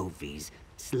as trophies.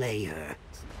 Slay her.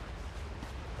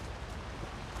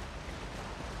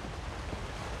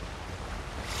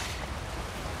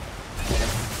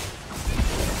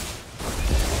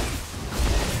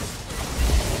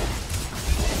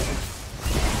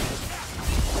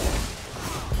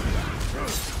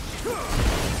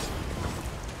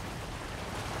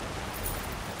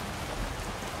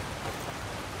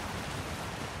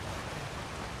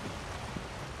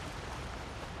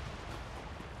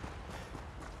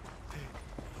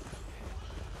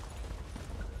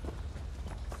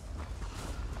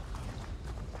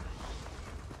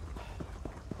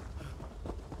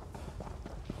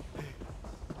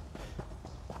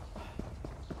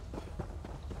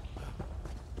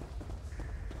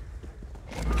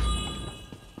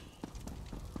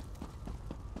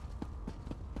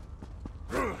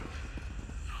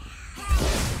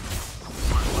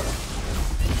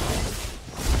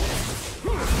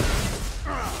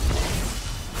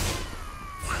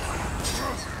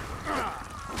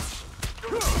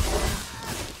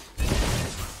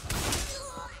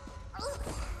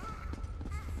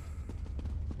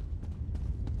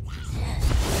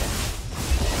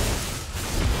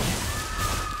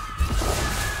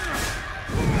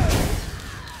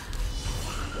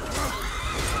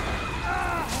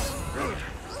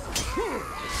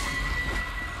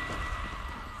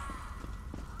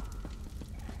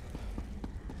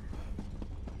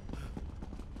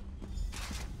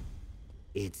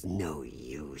 It's no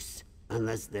use.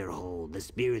 Unless they're whole, the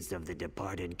spirits of the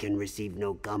departed can receive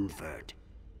no comfort.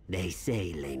 They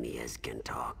say Lamias can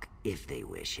talk, if they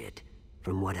wish it.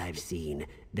 From what I've seen,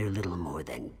 they're little more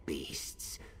than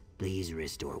beasts. Please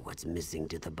restore what's missing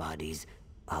to the bodies.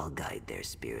 I'll guide their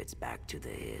spirits back to the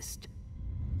Hist.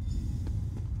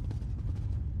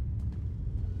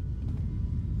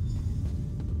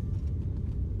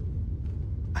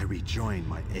 I rejoined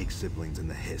my egg siblings in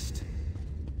the Hist.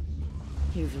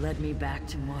 You've led me back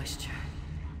to moisture.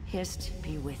 Hist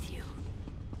be with you.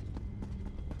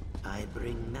 I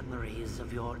bring memories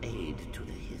of your aid to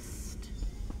the Hist.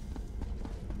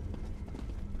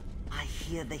 I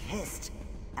hear the Hist.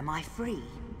 Am I free?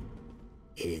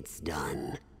 It's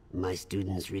done. My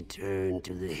students return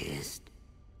to the Hist.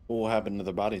 What will happen to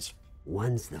the bodies?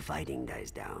 Once the fighting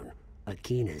dies down,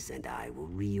 Akinas and I will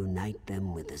reunite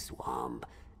them with the swamp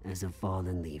as a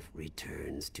fallen leaf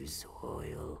returns to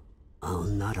soil. I'll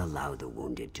not allow the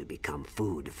wounded to become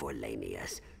food for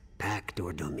Lamias. Pact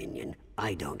or Dominion,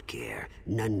 I don't care.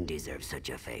 None deserve such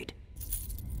a fate.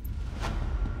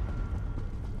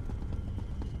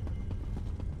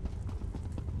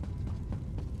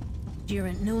 Dear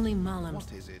Nuli Malam,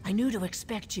 I knew to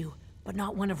expect you, but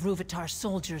not one of Ruvitar's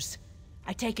soldiers.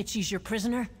 I take it she's your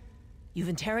prisoner? You've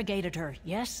interrogated her,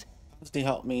 yes? Does he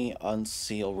help me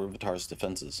unseal Ruvitar's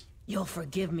defenses? You'll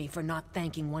forgive me for not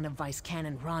thanking one of Vice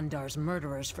Canon Rondar's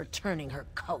murderers for turning her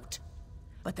coat.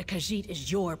 But the Khajiit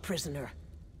is your prisoner.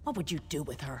 What would you do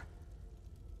with her?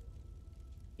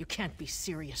 You can't be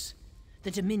serious.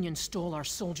 The Dominion stole our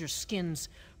soldiers' skins,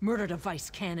 murdered a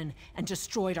Vice Canon, and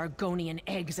destroyed Argonian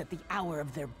eggs at the hour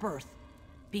of their birth.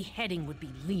 Beheading would be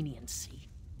leniency.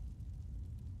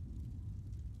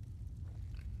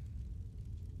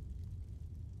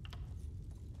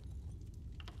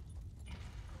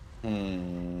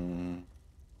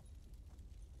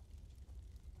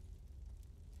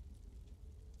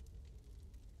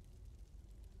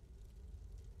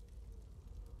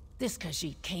 This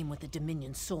Khajiit came with the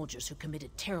Dominion soldiers who committed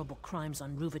terrible crimes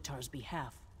on Ruvitar's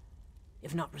behalf.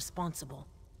 If not responsible,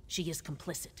 she is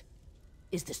complicit.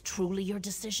 Is this truly your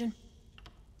decision?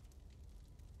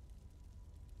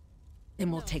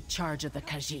 Then we'll take charge of the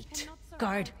Khajiit.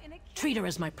 Guard, treat her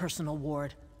as my personal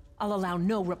ward. I'll allow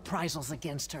no reprisals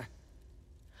against her.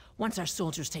 Once our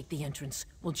soldiers take the entrance,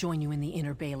 we'll join you in the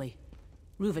inner bailey.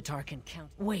 Ruvitar can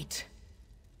count. Wait.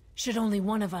 Should only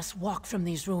one of us walk from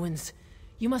these ruins,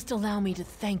 you must allow me to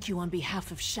thank you on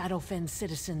behalf of Shadowfen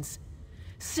citizens.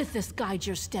 Sithis guide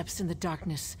your steps in the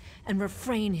darkness, and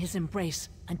refrain his embrace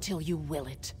until you will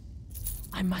it.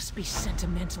 I must be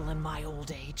sentimental in my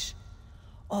old age.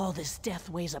 All this death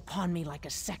weighs upon me like a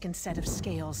second set of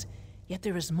scales, yet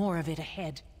there is more of it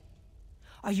ahead.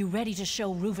 Are you ready to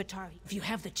show Ruvitar? If you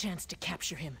have the chance to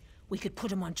capture him, we could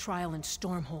put him on trial in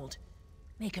Stormhold.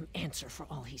 Make him answer for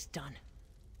all he's done.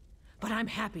 But I'm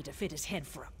happy to fit his head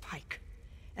for a pike.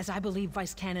 As I believe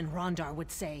Vice Canon Rondar would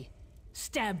say,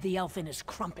 stab the elf in his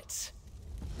crumpets.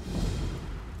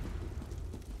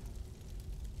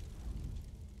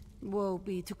 Woe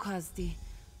be to Khazdi.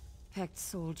 Pact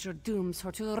soldier dooms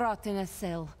her to rot in a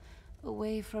cell,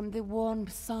 away from the warm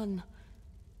sun.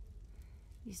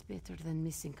 Is better than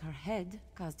missing her head,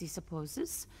 Khazdi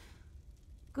supposes.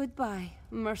 Goodbye,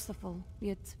 merciful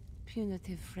yet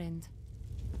punitive friend.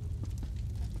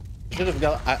 I should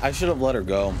have let her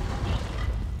go.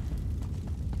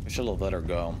 I should have let her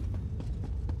go.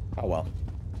 Oh well.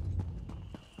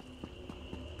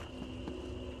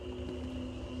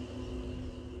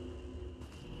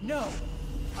 No!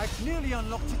 I clearly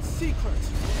unlocked its secret!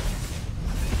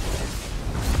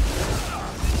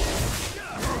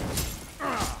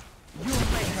 You'll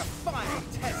make a fine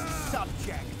test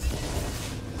subject!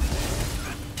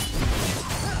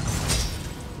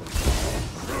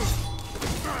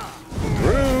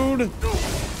 Rude!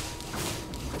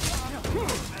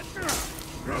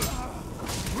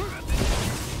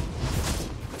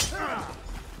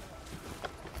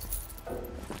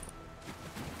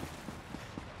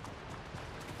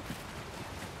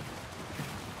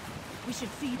 We should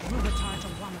feed Ruvitar to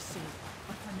Wamasu,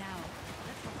 but for now,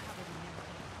 let's recover the Nemesis.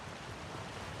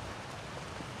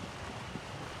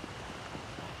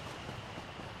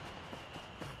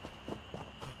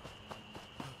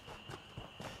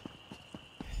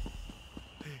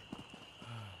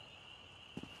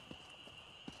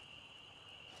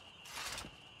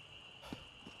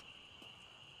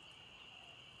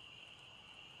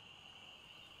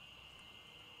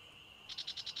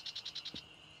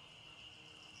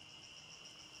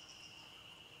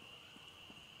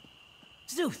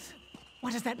 Zuth!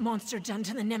 What has that monster done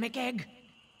to the Nemec egg?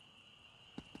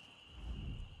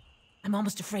 I'm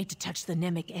almost afraid to touch the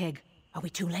Nemec egg. Are we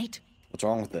too late? What's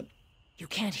wrong with it? You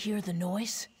can't hear the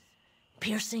noise?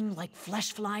 Piercing like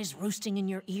flesh flies roosting in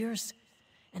your ears?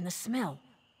 And the smell,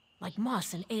 like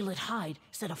moss and aelid hide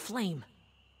set aflame.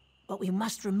 But we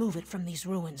must remove it from these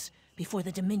ruins before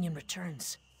the Dominion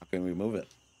returns. How can we move it?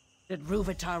 Did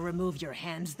Ruvitar remove your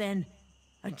hands then?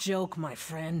 A joke, my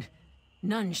friend.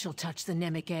 None shall touch the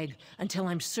Nemec egg until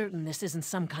I'm certain this isn't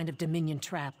some kind of Dominion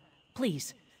trap.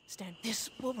 Please, stand. This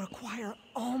will require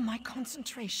all my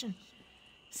concentration.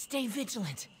 Stay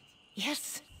vigilant.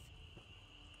 Yes?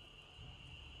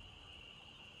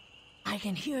 I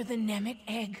can hear the Nemec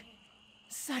egg.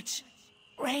 Such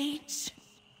rage.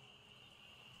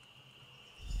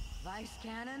 Vice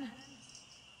Canon?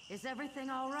 Is everything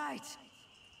all right?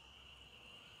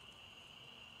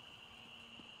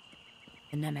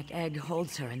 The Nemec egg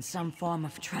holds her in some form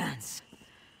of trance.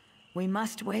 We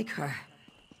must wake her.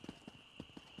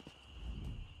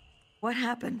 What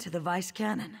happened to the Vice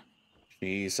Canon?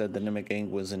 She said the Nemec egg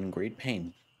was in great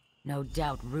pain. No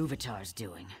doubt Ruvitar's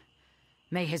doing.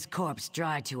 May his corpse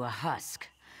dry to a husk.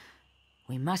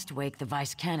 We must wake the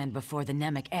Vice Canon before the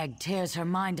Nemec egg tears her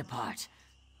mind apart.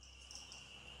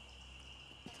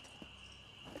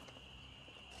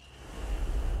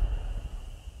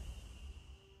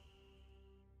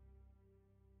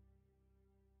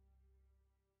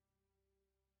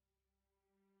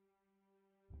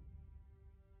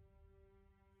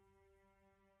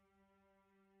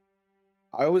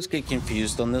 I always get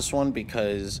confused on this one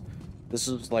because this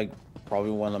is like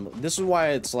probably one of them. This is why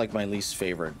it's like my least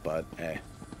favorite, but hey.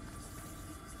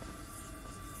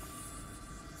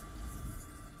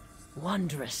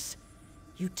 Wondrous.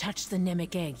 You touch the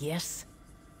Nemic egg, yes?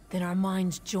 Then our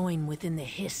minds join within the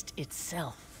Hist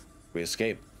itself. We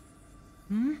escape.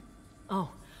 Hmm? Oh,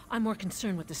 I'm more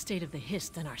concerned with the state of the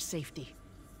Hist than our safety.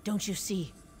 Don't you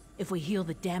see? If we heal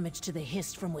the damage to the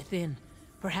Hist from within,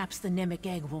 perhaps the Nemic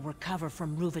egg will recover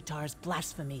from Ruvitar's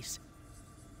blasphemies.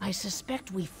 I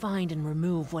suspect we find and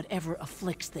remove whatever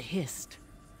afflicts the Hist.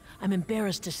 I'm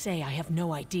embarrassed to say I have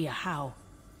no idea how.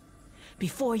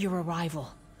 Before your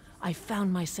arrival, I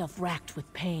found myself racked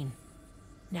with pain.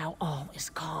 Now all is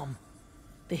calm.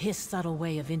 The Hist's subtle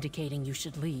way of indicating you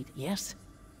should lead, yes?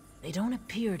 They don't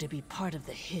appear to be part of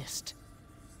the Hist.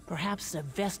 Perhaps a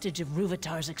vestige of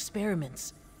Ruvitar's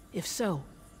experiments. If so,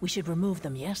 we should remove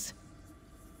them, yes?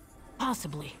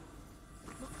 Possibly.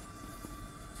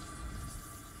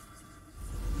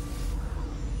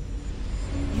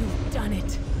 You've done it.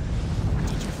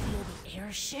 Did you feel the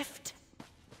air shift?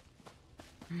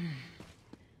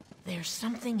 There's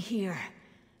something here,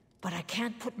 but I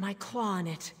can't put my claw on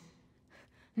it.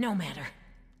 No matter.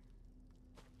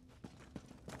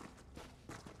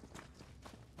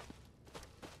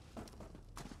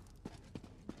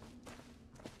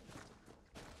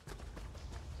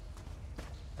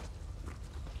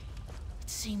 It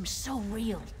seems so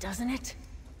real, doesn't it?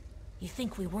 You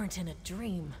think we weren't in a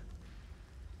dream.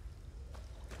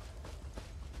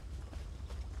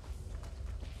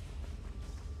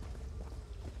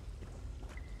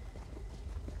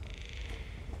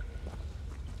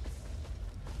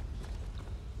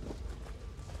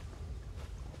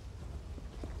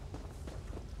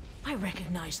 I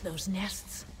recognize those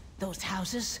nests, those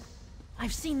houses.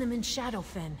 I've seen them in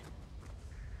Shadowfen.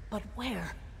 But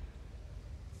where?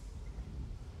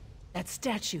 That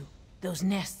statue, those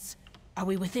nests, are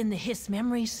we within the Hist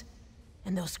memories?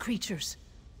 And those creatures,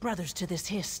 brothers to this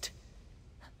Hist.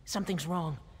 Something's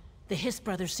wrong. The Hist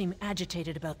brothers seem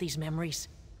agitated about these memories.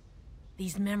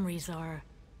 These memories are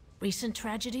recent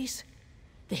tragedies?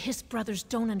 The Hist brothers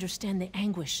don't understand the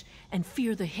anguish and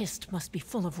fear the Hist must be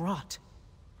full of rot.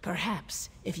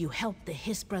 Perhaps, if you help the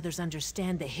Hist brothers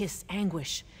understand the Hist's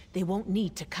anguish, they won't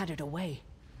need to cut it away.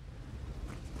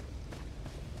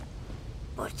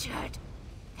 Butchered.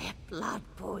 Their blood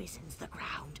poisons the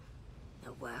ground.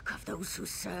 The work of those who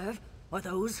serve, or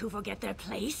those who forget their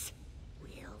place?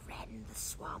 We'll rend the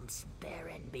swamps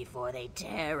barren before they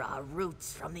tear our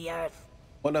roots from the earth.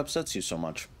 What upsets you so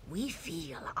much? We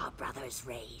feel our brother's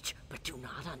rage, but do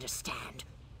not understand.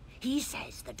 He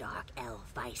says the Dark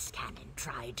Elf Vice Cannon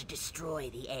tried to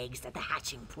destroy the eggs at the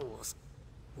hatching pools.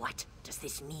 What does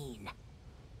this mean?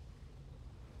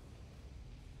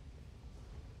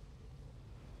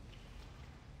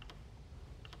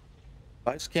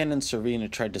 Vice Cannon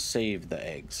Servina tried to save the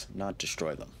eggs, not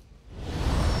destroy them.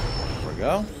 There we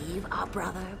go. Leave our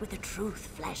brother with the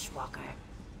truth, Fleshwalker.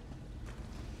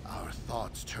 Our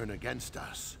thoughts turn against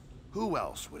us. Who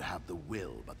else would have the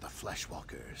will but the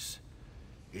Fleshwalkers?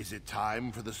 Is it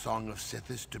time for the Song of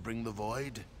Sithis to bring the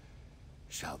void?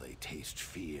 Shall they taste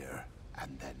fear,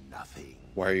 and then nothing?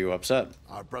 Why are you upset?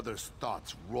 Our brother's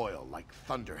thoughts roil like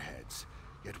thunderheads,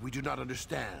 yet we do not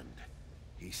understand.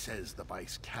 He says the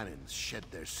Vice Cannons shed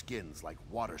their skins like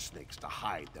water snakes to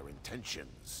hide their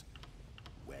intentions.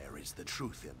 Where is the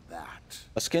truth in that?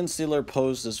 A skin stealer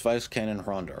posed as Vice Cannon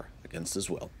Rondor against his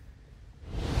will.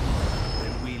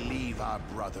 Then we leave our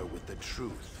brother with the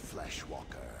truth,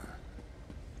 Fleshwalker.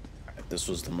 This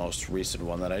was the most recent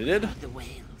one that I did. The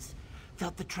wails,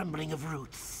 felt the trembling of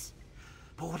roots.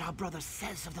 But what our brother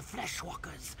says of the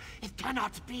Fleshwalkers, it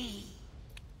cannot be.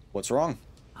 What's wrong?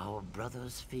 Our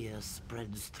brother's fear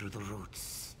spreads through the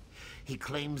roots. He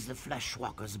claims the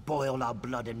Fleshwalkers boil our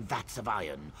blood in vats of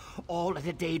iron, all at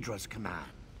a Daedra's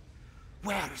command.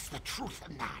 Where's the truth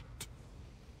in that?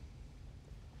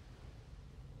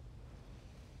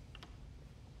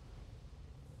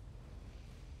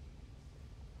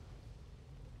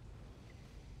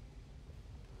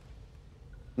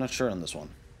 I'm not sure on this one.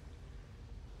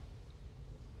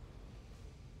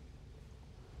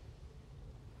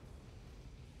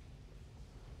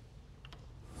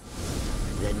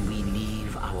 Then we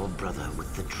leave our brother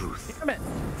with the truth. Damn it.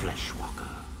 Fleshwalker.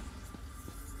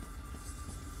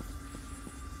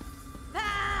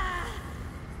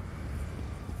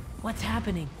 What's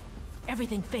happening?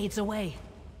 Everything fades away.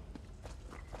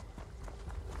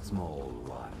 Small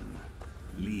one,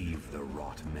 leave the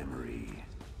rot memory.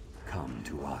 Come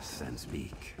to us and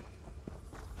speak.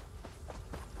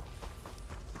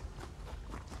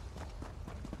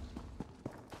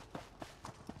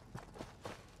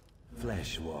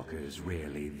 Fleshwalkers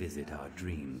rarely visit our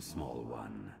dreams, small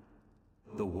one.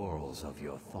 The walls of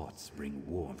your thoughts bring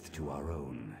warmth to our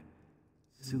own.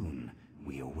 Soon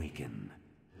we awaken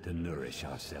to nourish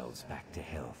ourselves back to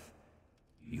health.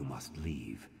 You must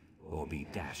leave or be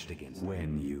dashed against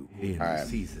when you in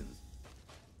seasons.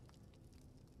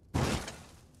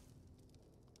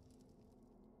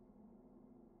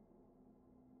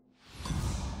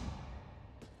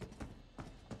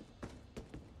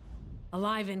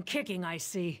 Alive and kicking, I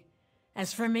see.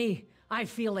 As for me, I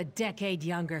feel a decade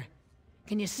younger.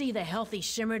 Can you see the healthy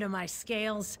shimmer to my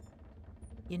scales?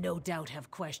 You no doubt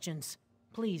have questions.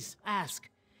 Please, ask.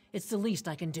 It's the least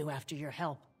I can do after your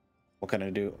help. What can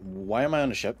I do? Why am I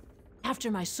on a ship? After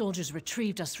my soldiers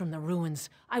retrieved us from the ruins,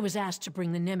 I was asked to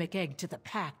bring the Nemic egg to the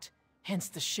Pact, hence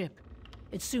the ship.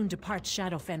 It soon departs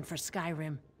Shadowfen for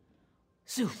Skyrim.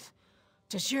 Zuth,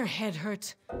 does your head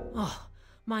hurt? Oh,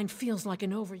 mine feels like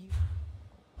an overuse.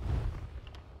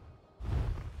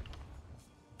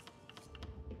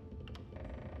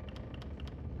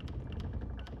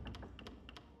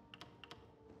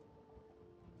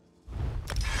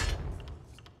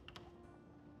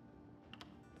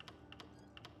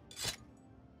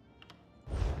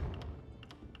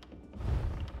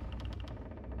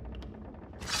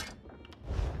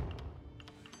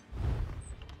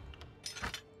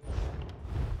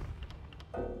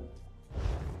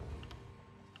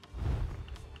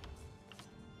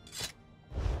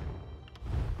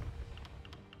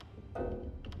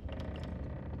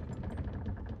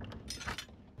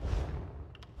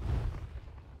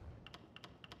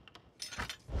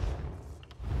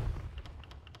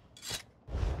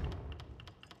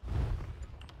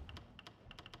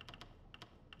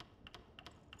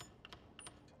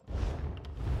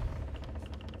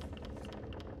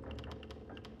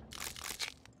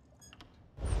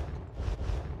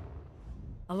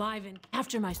 Alive and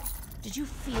after my... Did you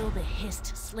feel the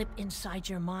hist slip inside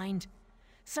your mind?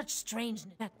 Such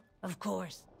strangeness, of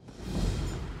course.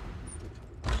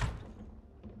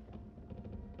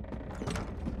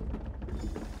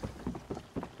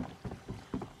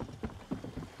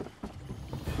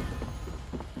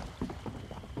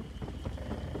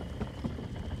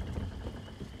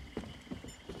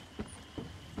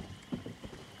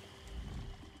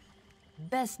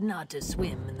 Best not to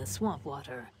swim in the swamp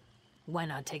water. Why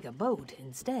not take a boat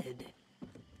instead?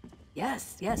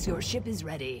 Yes, your ship is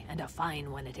ready, and a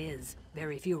fine one it is.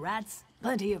 Very few rats,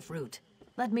 plenty of fruit.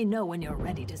 Let me know when you're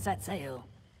ready to set sail.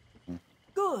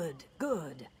 Good.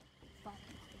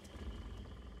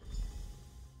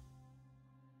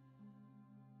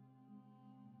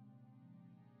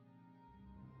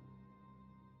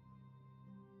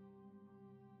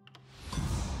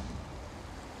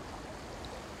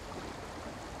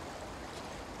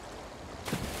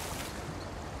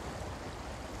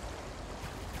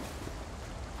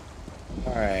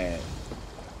 Alright.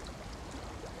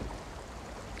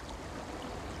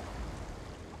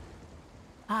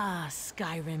 Ah,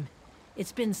 Skyrim.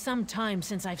 It's been some time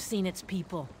since I've seen its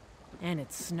people. And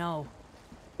its snow.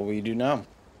 What will you do now?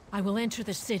 I will enter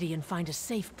the city and find a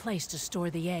safe place to store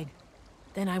the egg.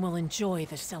 Then I will enjoy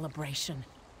the celebration.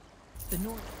 The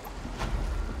North...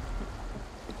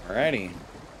 Alrighty.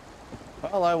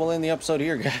 Well, I will end the episode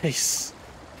here, guys.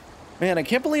 Man, I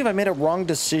can't believe I made a wrong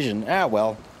decision. Ah,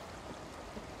 well.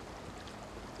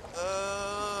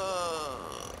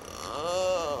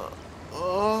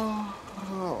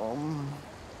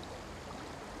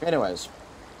 Anyways,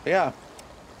 yeah,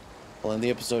 we'll end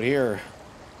the episode here.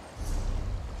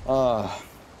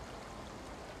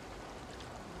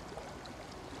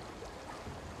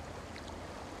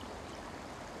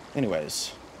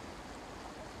 Anyways,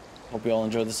 hope you all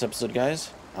enjoyed this episode,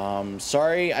 guys.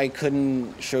 Sorry I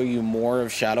couldn't show you more of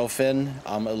Shadowfen,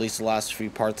 at least the last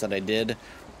few parts that I did.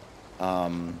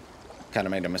 Kind of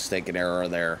made a mistake, an error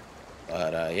there.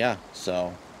 But, yeah,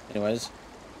 so, anyways,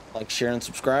 like, share, and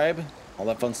subscribe, all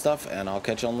that fun stuff, and I'll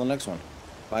catch you on the next one.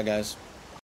 Bye, guys.